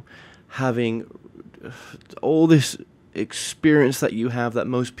through, having all this experience that you have that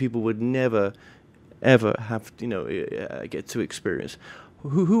most people would never, ever have, get to experience?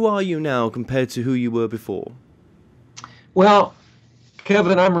 Who are you now compared to who you were before? Well,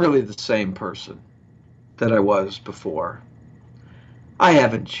 Kevin, I'm really the same person that I was before. I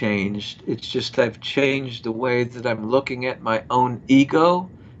haven't changed. It's just I've changed the way that I'm looking at my own ego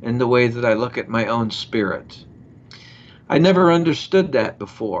and the way that I look at my own spirit. I never understood that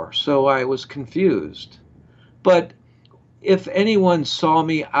before, so I was confused. But if anyone saw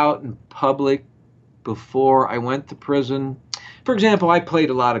me out in public before I went to prison, for example, I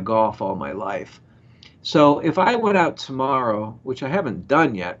played a lot of golf all my life. So if I went out tomorrow, which I haven't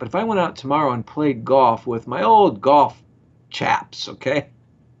done yet, but if I went out tomorrow and played golf with my old golf chaps, okay,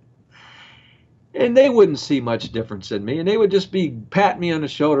 and they wouldn't see much difference in me, and they would just be patting me on the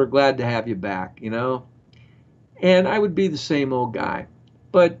shoulder, glad to have you back, you know, and I would be the same old guy.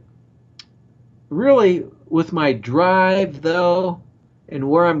 But really, with my drive, though, and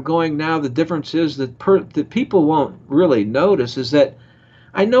where I'm going now, the difference is that people won't really notice is that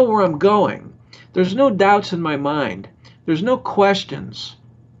I know where I'm going. There's no doubts in my mind. There's no questions.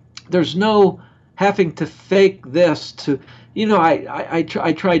 There's no having to fake this to, you know, I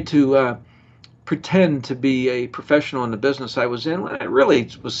tried to pretend to be a professional in the business I was in when I really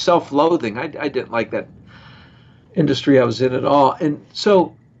was self-loathing. I didn't like that industry I was in at all. And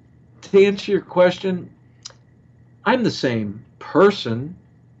so to answer your question, I'm the same person.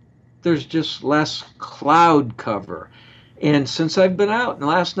 There's just less cloud cover. And since I've been out in the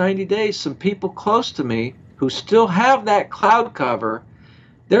last 90 days, some people close to me who still have that cloud cover,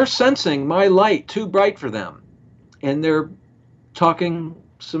 they're sensing my light too bright for them. And they're talking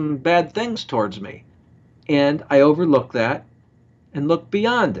some bad things towards me. And I overlook that and look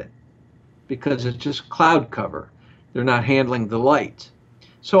beyond it because it's just cloud cover. They're not handling the light.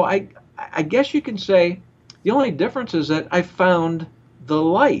 So I guess you can say the only difference is that I found the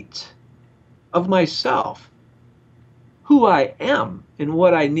light of myself, who I am and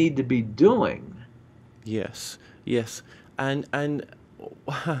what I need to be doing. Yes, yes. And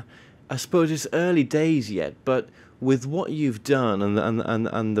I suppose it's early days yet, but with what you've done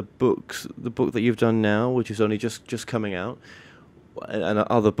and the book that you've done now, which is only just coming out, and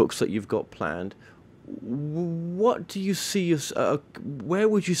other books that you've got planned, what do you see as where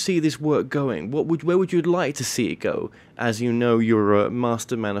would you see this work going? Where would you like to see it go? As you know, you're a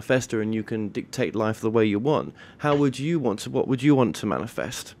master manifester and you can dictate life the way you want. What would you want to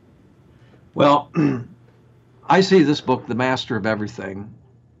manifest? Well, I see this book, The Master of Everything.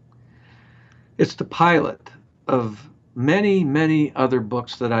 It's the pilot of many, many other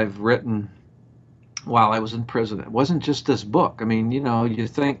books that I've written while I was in prison. It wasn't just this book. I mean, you know, you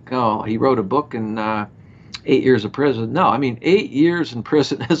think, oh, he wrote a book in 8 years of prison. No, I mean, 8 years in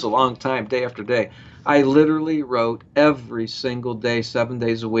prison is a long time, day after day. I literally wrote every single day, 7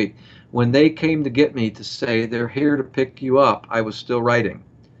 days a week. When they came to get me to say they're here to pick you up, I was still writing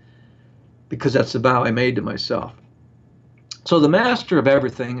because that's the vow I made to myself. So The Master of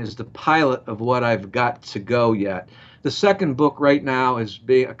Everything is the pilot of what I've got to go yet. The second book right now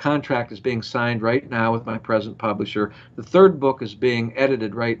a contract is being signed right now with my present publisher. The third book is being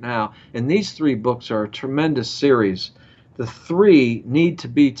edited right now. And these 3 books are a tremendous series. The 3 need to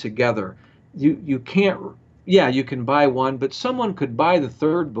be together. You can't, yeah, you can buy one, but someone could buy the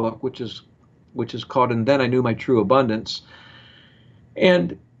third book, which is called And Then I Knew My True Abundance,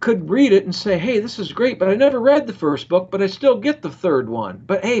 and could read it and say, hey, this is great, but I never read the first book, but I still get the third one.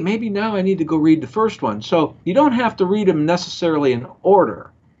 But hey, maybe now I need to go read the first one. So you don't have to read them necessarily in order,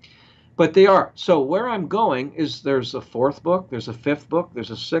 but they are. So where I'm going is there's a 4th book, there's a 5th book,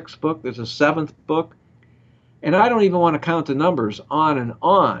 there's a 6th book, there's a 7th book, and I don't even want to count the numbers on and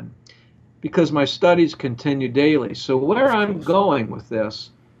on because my studies continue daily. So where I'm going with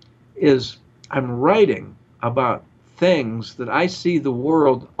this is I'm writing about things that I see the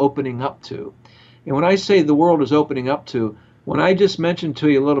world opening up to. And when I say the world is opening up to, when I just mentioned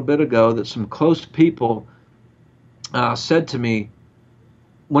to you a little bit ago that some close people said to me,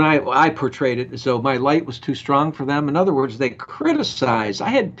 when I portrayed it as though my light was too strong for them, in other words, they criticized. I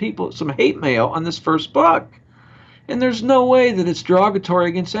had some hate mail on this first book. And there's no way that it's derogatory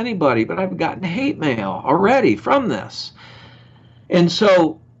against anybody, but I've gotten hate mail already from this. And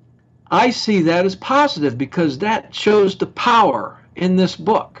so I see that as positive because that shows the power in this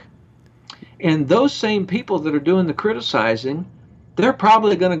book. And those same people that are doing the criticizing, they're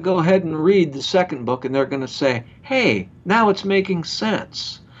probably going to go ahead and read the second book and they're going to say, hey, now it's making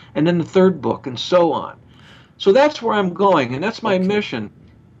sense. And then the third book and so on. So that's where I'm going, and that's my mission.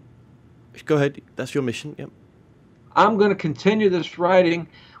 Go ahead. That's your mission. Yep. I'm going to continue this writing.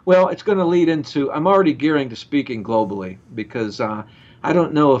 Well, it's going to lead into, I'm already gearing to speaking globally because I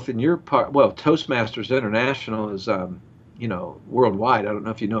don't know if in your part, well, Toastmasters International is, worldwide. I don't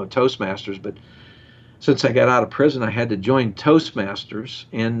know if you know Toastmasters, but since I got out of prison, I had to join Toastmasters,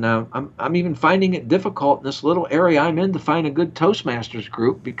 and I'm even finding it difficult in this little area I'm in to find a good Toastmasters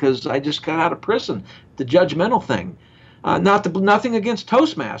group because I just got out of prison. The judgmental thing. Nothing against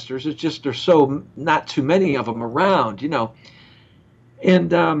Toastmasters. It's just there's not too many of them around,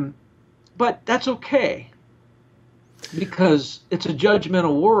 And but that's okay. Because it's a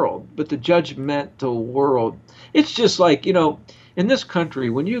judgmental world, but the judgmental world, it's just like, in this country,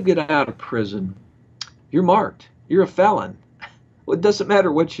 when you get out of prison, You're marked. You're a felon. Well, it doesn't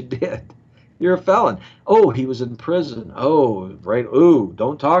matter what you did. You're a felon. Oh, he was in prison. Oh, right. Ooh,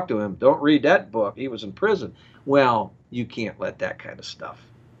 don't talk to him. Don't read that book. He was in prison. Well, you can't let that kind of stuff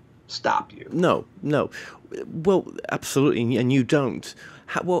stop you. No, no. Well, absolutely, and you don't.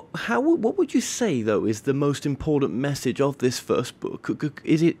 What would you say though is the most important message of this first book?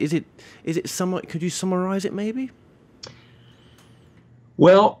 Is it somewhat? Could you summarize it maybe?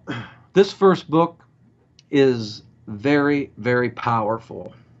 Well, this first book is very, very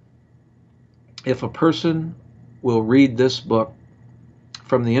powerful. If a person will read this book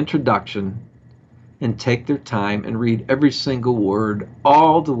from the introduction and take their time and read every single word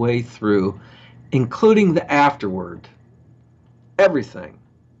all the way through, including the afterword, everything.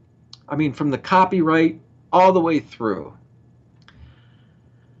 I mean, from the copyright all the way through.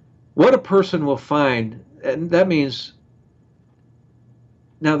 What a person will find, and that means,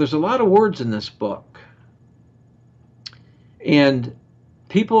 now there's a lot of words in this book, and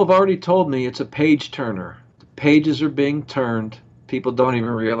people have already told me it's a page turner. The pages are being turned. People don't even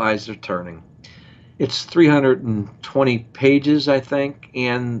realize they're turning. It's 320 pages, I think,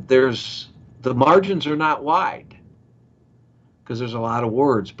 and the margins are not wide because there's a lot of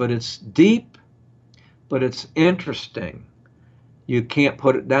words, but it's deep, but it's interesting. You can't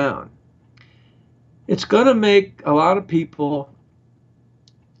put it down. It's going to make a lot of people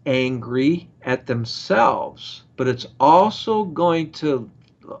angry at themselves, but it's also going to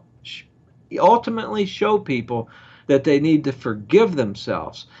ultimately show people that they need to forgive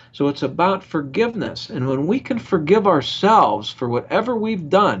themselves. So it's about forgiveness. And when we can forgive ourselves for whatever we've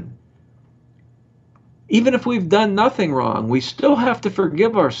done, even if we've done nothing wrong, we still have to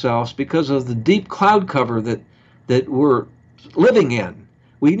forgive ourselves because of the deep cloud cover that we're living in.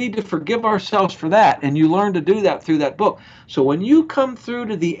 We need to forgive ourselves for that, and you learn to do that through that book. So when you come through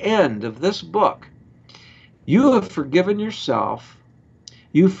to the end of this book, you have forgiven yourself,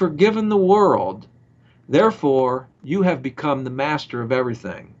 you've forgiven the world, therefore you have become the master of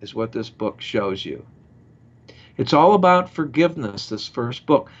everything, is what this book shows you. It's all about forgiveness, this first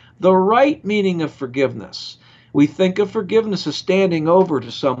book. The right meaning of forgiveness. We think of forgiveness as standing over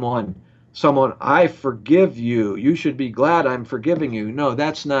to someone, I forgive you. You should be glad I'm forgiving you. No,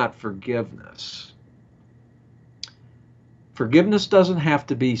 that's not forgiveness. Forgiveness doesn't have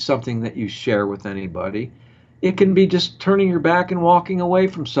to be something that you share with anybody. It can be just turning your back and walking away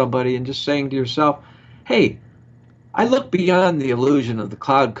from somebody and just saying to yourself, hey, I look beyond the illusion of the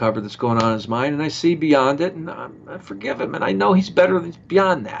cloud cover that's going on in his mind, and I see beyond it, and I forgive him, and I know he's better than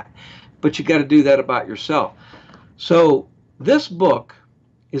beyond that. But you got to do that about yourself. So this book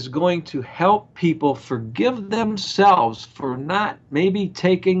is going to help people forgive themselves for not maybe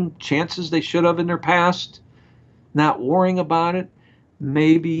taking chances they should have in their past, not worrying about it,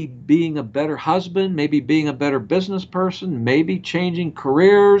 maybe being a better husband, maybe being a better business person, maybe changing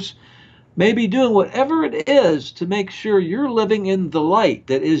careers, maybe doing whatever it is to make sure you're living in the light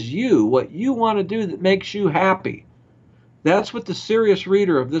that is you, what you want to do that makes you happy. That's what the serious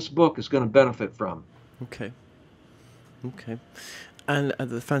reader of this book is going to benefit from. Okay. And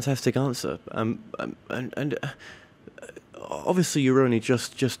the fantastic answer. Obviously you're only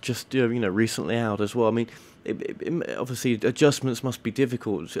just recently out as well. I mean, obviously adjustments must be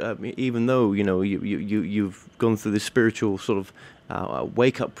difficult, even though you've gone through this spiritual sort of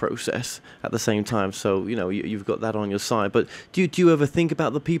wake up process at the same time. So you've got that on your side. But do you ever think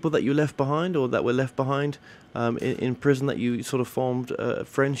about the people that you left behind or that were left behind in prison that you sort of formed a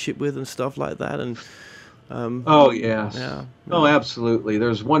friendship with and stuff like that? And oh yes, yeah. Oh absolutely.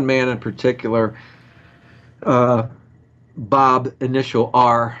 There's one man in particular, Bob, initial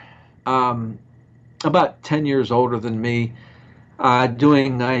R, about 10 years older than me,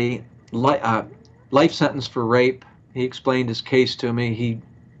 doing a life sentence for rape. He explained his case to me.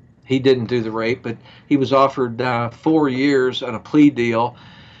 He didn't do the rape, but he was offered 4 years on a plea deal,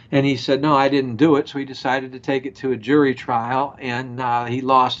 and he said, no, I didn't do it. So he decided to take it to a jury trial, and he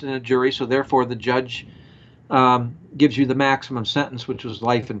lost in a jury. So therefore, the judge gives you the maximum sentence, which was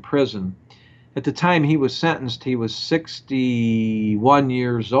life in prison. At the time he was sentenced, he was 61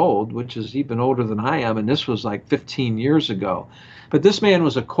 years old, which is even older than I am, and this was like 15 years ago. But this man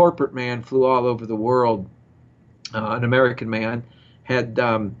was a corporate man, flew all over the world, an American man, had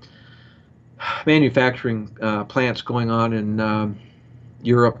manufacturing plants going on in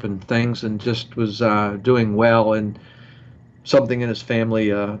Europe and things, and just was doing well, and something in his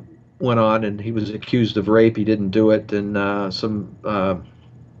family went on, and he was accused of rape. He didn't do it, and some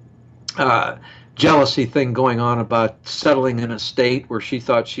jealousy thing going on about settling an estate where she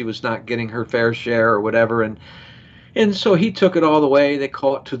thought she was not getting her fair share or whatever, and And so he took it all the way. They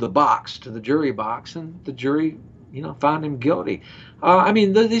call it to the box, to the jury box, and the jury, found him guilty. I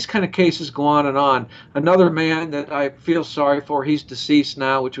mean, these kind of cases go on and on. Another man that I feel sorry for, he's deceased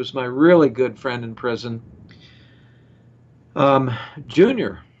now, which was my really good friend in prison,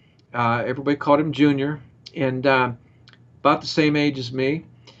 Junior. Everybody called him Junior, and about the same age as me.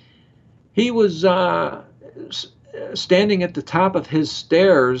 He was standing at the top of his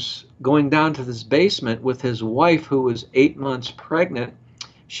stairs going down to this basement with his wife, who was 8 months pregnant.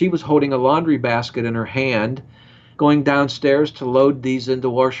 She was holding a laundry basket in her hand, going downstairs to load these into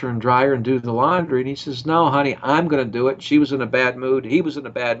washer and dryer and do the laundry. And he says, "No, honey, I'm going to do it." She was in a bad mood. He was in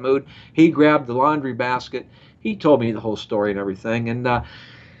a bad mood. He grabbed the laundry basket. He told me the whole story and everything. And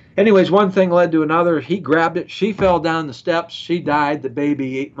anyways, one thing led to another. He grabbed it. She fell down the steps. She died. The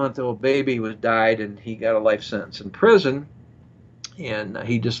baby, 8-month-old baby, was died, and he got a life sentence in prison. And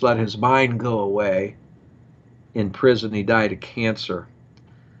he just let his mind go away in prison. He died of cancer.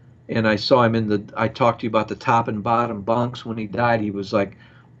 And I saw him I talked to you about the top and bottom bunks. When he died, he was like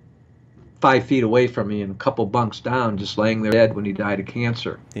 5 feet away from me and a couple bunks down, just laying there dead when he died of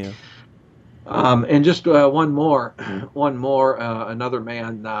cancer. Yeah. And just one more, another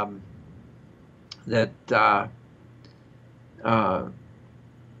man that,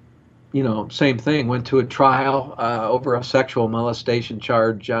 same thing, went to a trial over a sexual molestation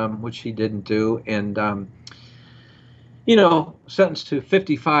charge, which he didn't do, and, sentenced to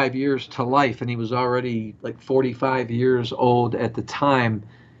 55 years to life, and he was already like 45 years old at the time,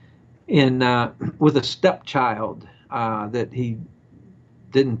 with a stepchild that he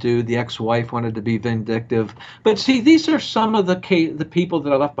didn't do. The ex-wife wanted to be vindictive. But see, these are some of the people that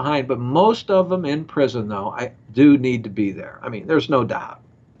are left behind, but most of them in prison, though, do need to be there. I mean, there's no doubt.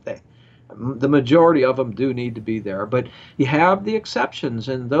 The majority of them do need to be there, but you have the exceptions,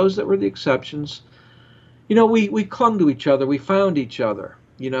 and those that were the exceptions, we clung to each other, we found each other,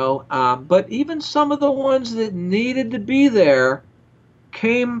 but even some of the ones that needed to be there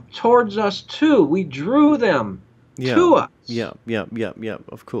came towards us too. We drew them to us. Yeah,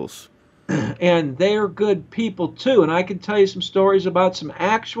 of course. And they're good people too. And I can tell you some stories about some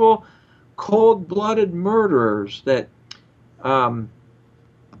actual cold-blooded murderers that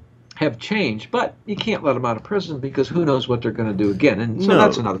have changed, but you can't let them out of prison because who knows what they're going to do again. And so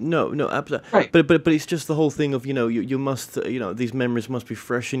that's another. No, absolutely. Right. But it's just the whole thing of you must these memories must be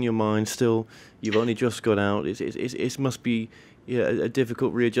fresh in your mind still. You've only just got out. It must be a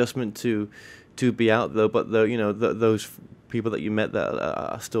difficult readjustment to be out though. But those people that you met that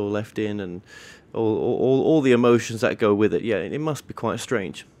are still left in, and all the emotions that go with it. Yeah, it must be quite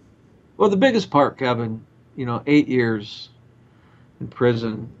strange. Well, the biggest part, Kevin, 8 years in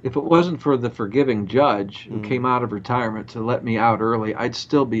prison. If it wasn't for the forgiving judge who came out of retirement to let me out early, I'd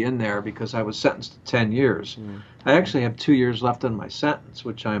still be in there because I was sentenced to 10 years. I actually have 2 years left on my sentence,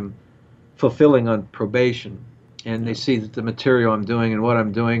 which I'm fulfilling on probation. And they see that the material I'm doing and what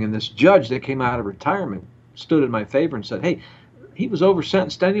I'm doing, and this judge that came out of retirement stood in my favor and said, "Hey, he was over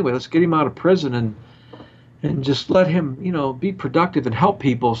sentenced anyway. Let's get him out of prison and just let him, be productive and help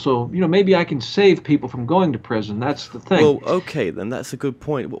people. So, maybe I can save people from going to prison." That's the thing. Well, okay, then that's a good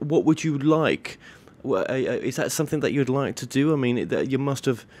point. What would you like? Is that something that you'd like to do? I mean, you must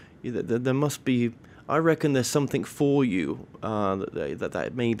have. There must be. I reckon there's something for you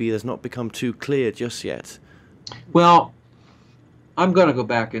that maybe has not become too clear just yet. Well, I'm going to go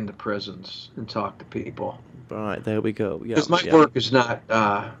back into prisons and talk to people. All right, there we go. Yeah, because my work is not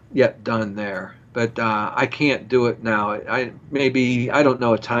yet done there. But I can't do it now. I don't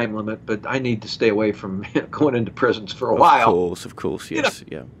know a time limit, but I need to stay away from going into prisons for a while. Of course, yes,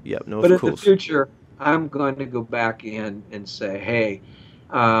 yeah. No, but of course. But in the future, I'm going to go back in and say, "Hey,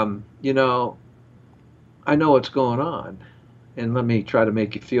 I know what's going on, and let me try to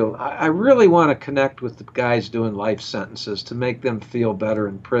make you feel." I really want to connect with the guys doing life sentences to make them feel better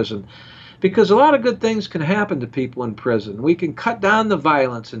in prison. Because a lot of good things can happen to people in prison. We can cut down the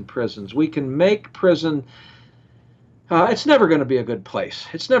violence in prisons. We can make prison, it's never going to be a good place.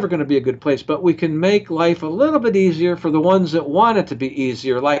 It's never going to be a good place, but we can make life a little bit easier for the ones that want it to be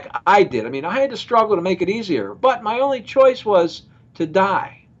easier, like I did. I mean, I had to struggle to make it easier, but my only choice was to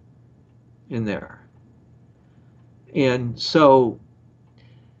die in there. And so,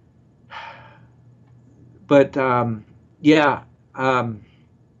 but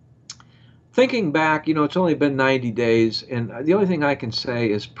thinking back, it's only been 90 days, and the only thing I can say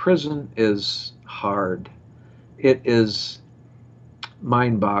is prison is hard. It is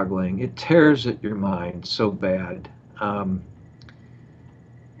mind-boggling. It tears at your mind so bad.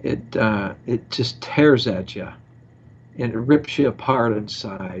 It just tears at you. and it rips you apart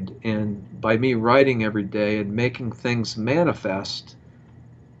inside. And by me writing every day and making things manifest,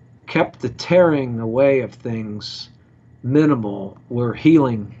 kept the tearing away of things minimal where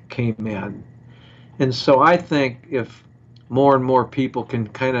healing came in. And so I think if more and more people can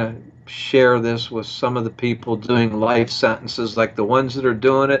kind of share this with some of the people doing life sentences, like the ones that are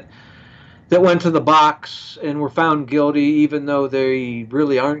doing it, that went to the box and were found guilty, even though they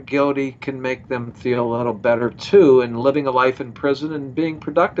really aren't guilty, can make them feel a little better too, and living a life in prison and being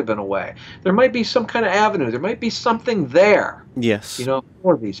productive in a way. There might be some kind of avenue. There might be something there. Yes. You know,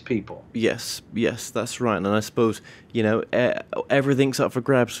 for these people. Yes, that's right. And I suppose, you know, everything's up for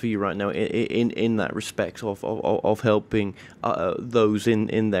grabs for you right now in that respect of helping those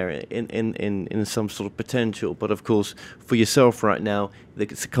in there in some sort of potential. But of course, for yourself right now,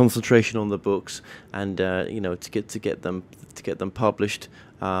 it's a concentration on the books and you know, to get them published.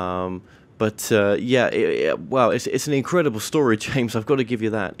 But yeah, wow, it's an incredible story, James. I've got to give you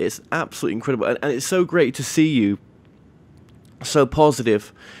that. It's absolutely incredible, and it's so great to see you so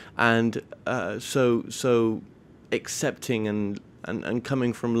positive and so accepting and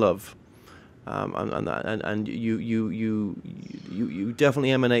coming from love, and you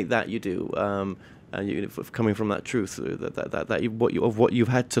definitely emanate that. You do, and you coming from that truth what you've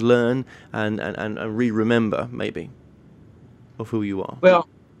had to learn and remember maybe of who you are. Well,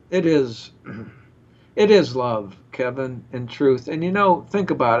 it is love, Kevin, and truth. And you know,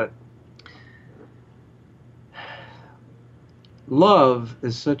 think about it. Love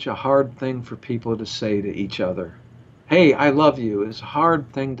is such a hard thing for people to say to each other. Hey, I love you is a hard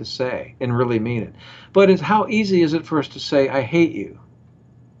thing to say and really mean it. But how easy is it for us to say, I hate you?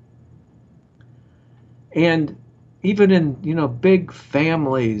 And even in, you know, big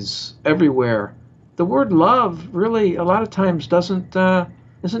families everywhere, the word love really a lot of times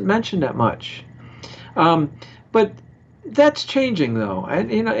isn't mentioned that much. But that's changing, though,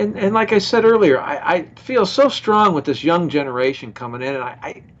 and you know, and like I said earlier, I feel so strong with this young generation coming in,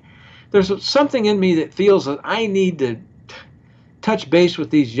 and there's something in me that feels that I need to touch base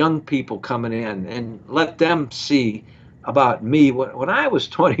with these young people coming in and let them see about me when I was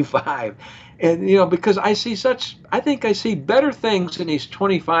 25, and you know, because I think I see better things in these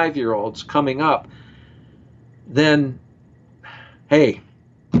 25-year-olds coming up than, hey,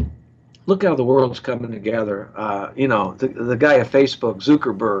 look how the world's coming together. You know, the guy at Facebook,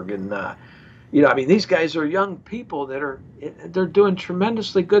 Zuckerberg, and you know, I mean, these guys are young people they're doing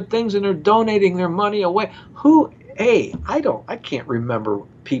tremendously good things, and they're donating their money away. I can't remember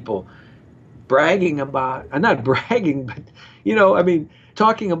people bragging about, not bragging, but you know, I mean,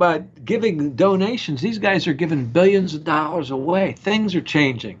 talking about giving donations. These guys are giving billions of dollars away. Things are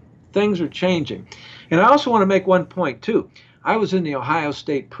changing. And I also want to make one point too. I was in the Ohio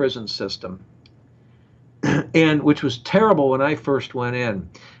State prison system, and which was terrible when I first went in.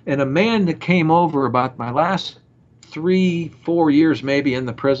 And a man that came over about my last 3-4 years maybe in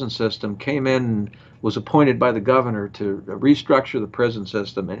the prison system came in and was appointed by the governor to restructure the prison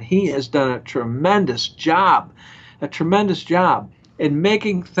system. And he has done a tremendous job in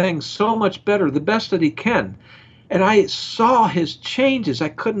making things so much better, the best that he can. And I saw his changes. I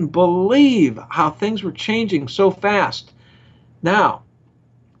couldn't believe how things were changing so fast. Now,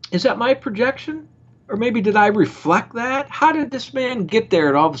 is that my projection? Or maybe did I reflect that? How did this man get there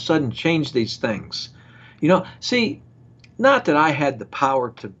and all of a sudden change these things? You know, see, not that I had the power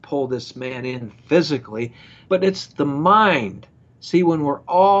to pull this man in physically, but it's the mind. See, when we're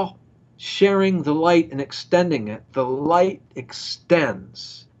all sharing the light and extending it, the light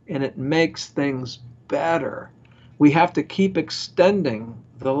extends and it makes things better. We have to keep extending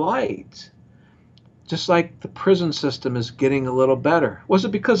the light. Just like the prison system is getting a little better. Was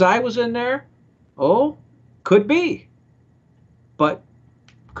it because I was in there? Oh, could be. But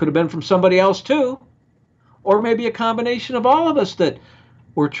could have been from somebody else too. Or maybe a combination of all of us that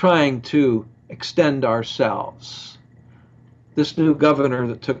we're trying to extend ourselves. This new governor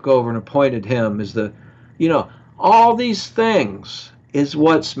that took over and appointed him is all these things is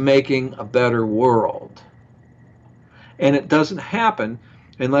what's making a better world. And it doesn't happen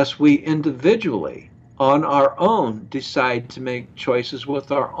unless we individually, on our own, decide to make choices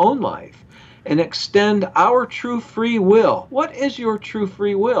with our own life and extend our true free will. What is your true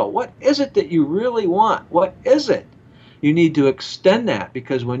free will? What is it that you really want? What is it? You need to extend that,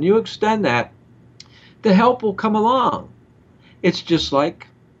 because when you extend that, the help will come along. It's just like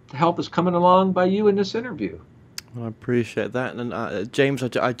the help is coming along by you in this interview. I appreciate that, and James,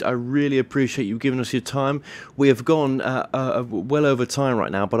 I really appreciate you giving us your time. We have gone well over time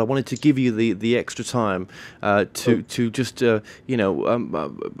right now, but I wanted to give you the extra time to just give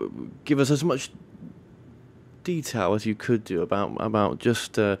us as much detail as you could do about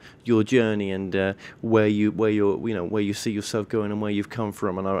just your journey and where you see yourself going and where you've come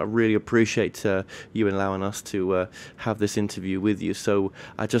from. And I really appreciate you allowing us to have this interview with you. So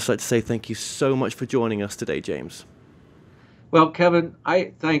I'd just like to say thank you so much for joining us today, James. Well, Kevin,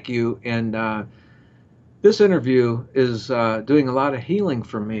 I thank you, and this interview is doing a lot of healing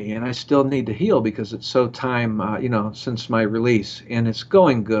for me, and I still need to heal because it's so time, since my release, and it's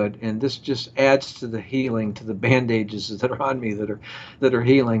going good. And this just adds to the healing, to the bandages that are on me that are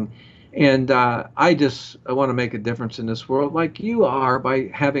healing. And I want to make a difference in this world, like you are, by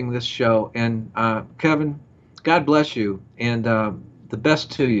having this show. And Kevin, God bless you, and the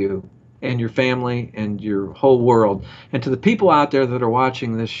best to you and your family and your whole world. And to the people out there that are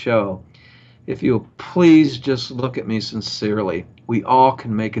watching this show, if you'll please just look at me sincerely. We all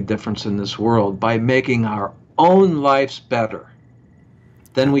can make a difference in this world by making our own lives better.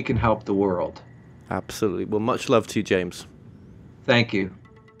 Then we can help the world. Absolutely. Well, much love to you, James. Thank you.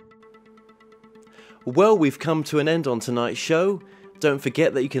 Well, we've come to an end on tonight's show. Don't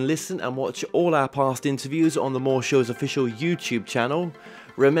forget that you can listen and watch all our past interviews on the More Show's official YouTube channel.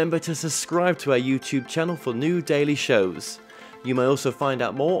 Remember to subscribe to our YouTube channel for new daily shows. You may also find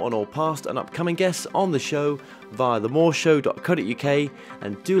out more on all past and upcoming guests on the show via themoreshow.co.uk,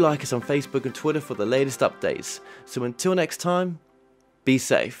 and do like us on Facebook and Twitter for the latest updates. So until next time, be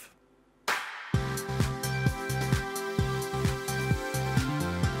safe.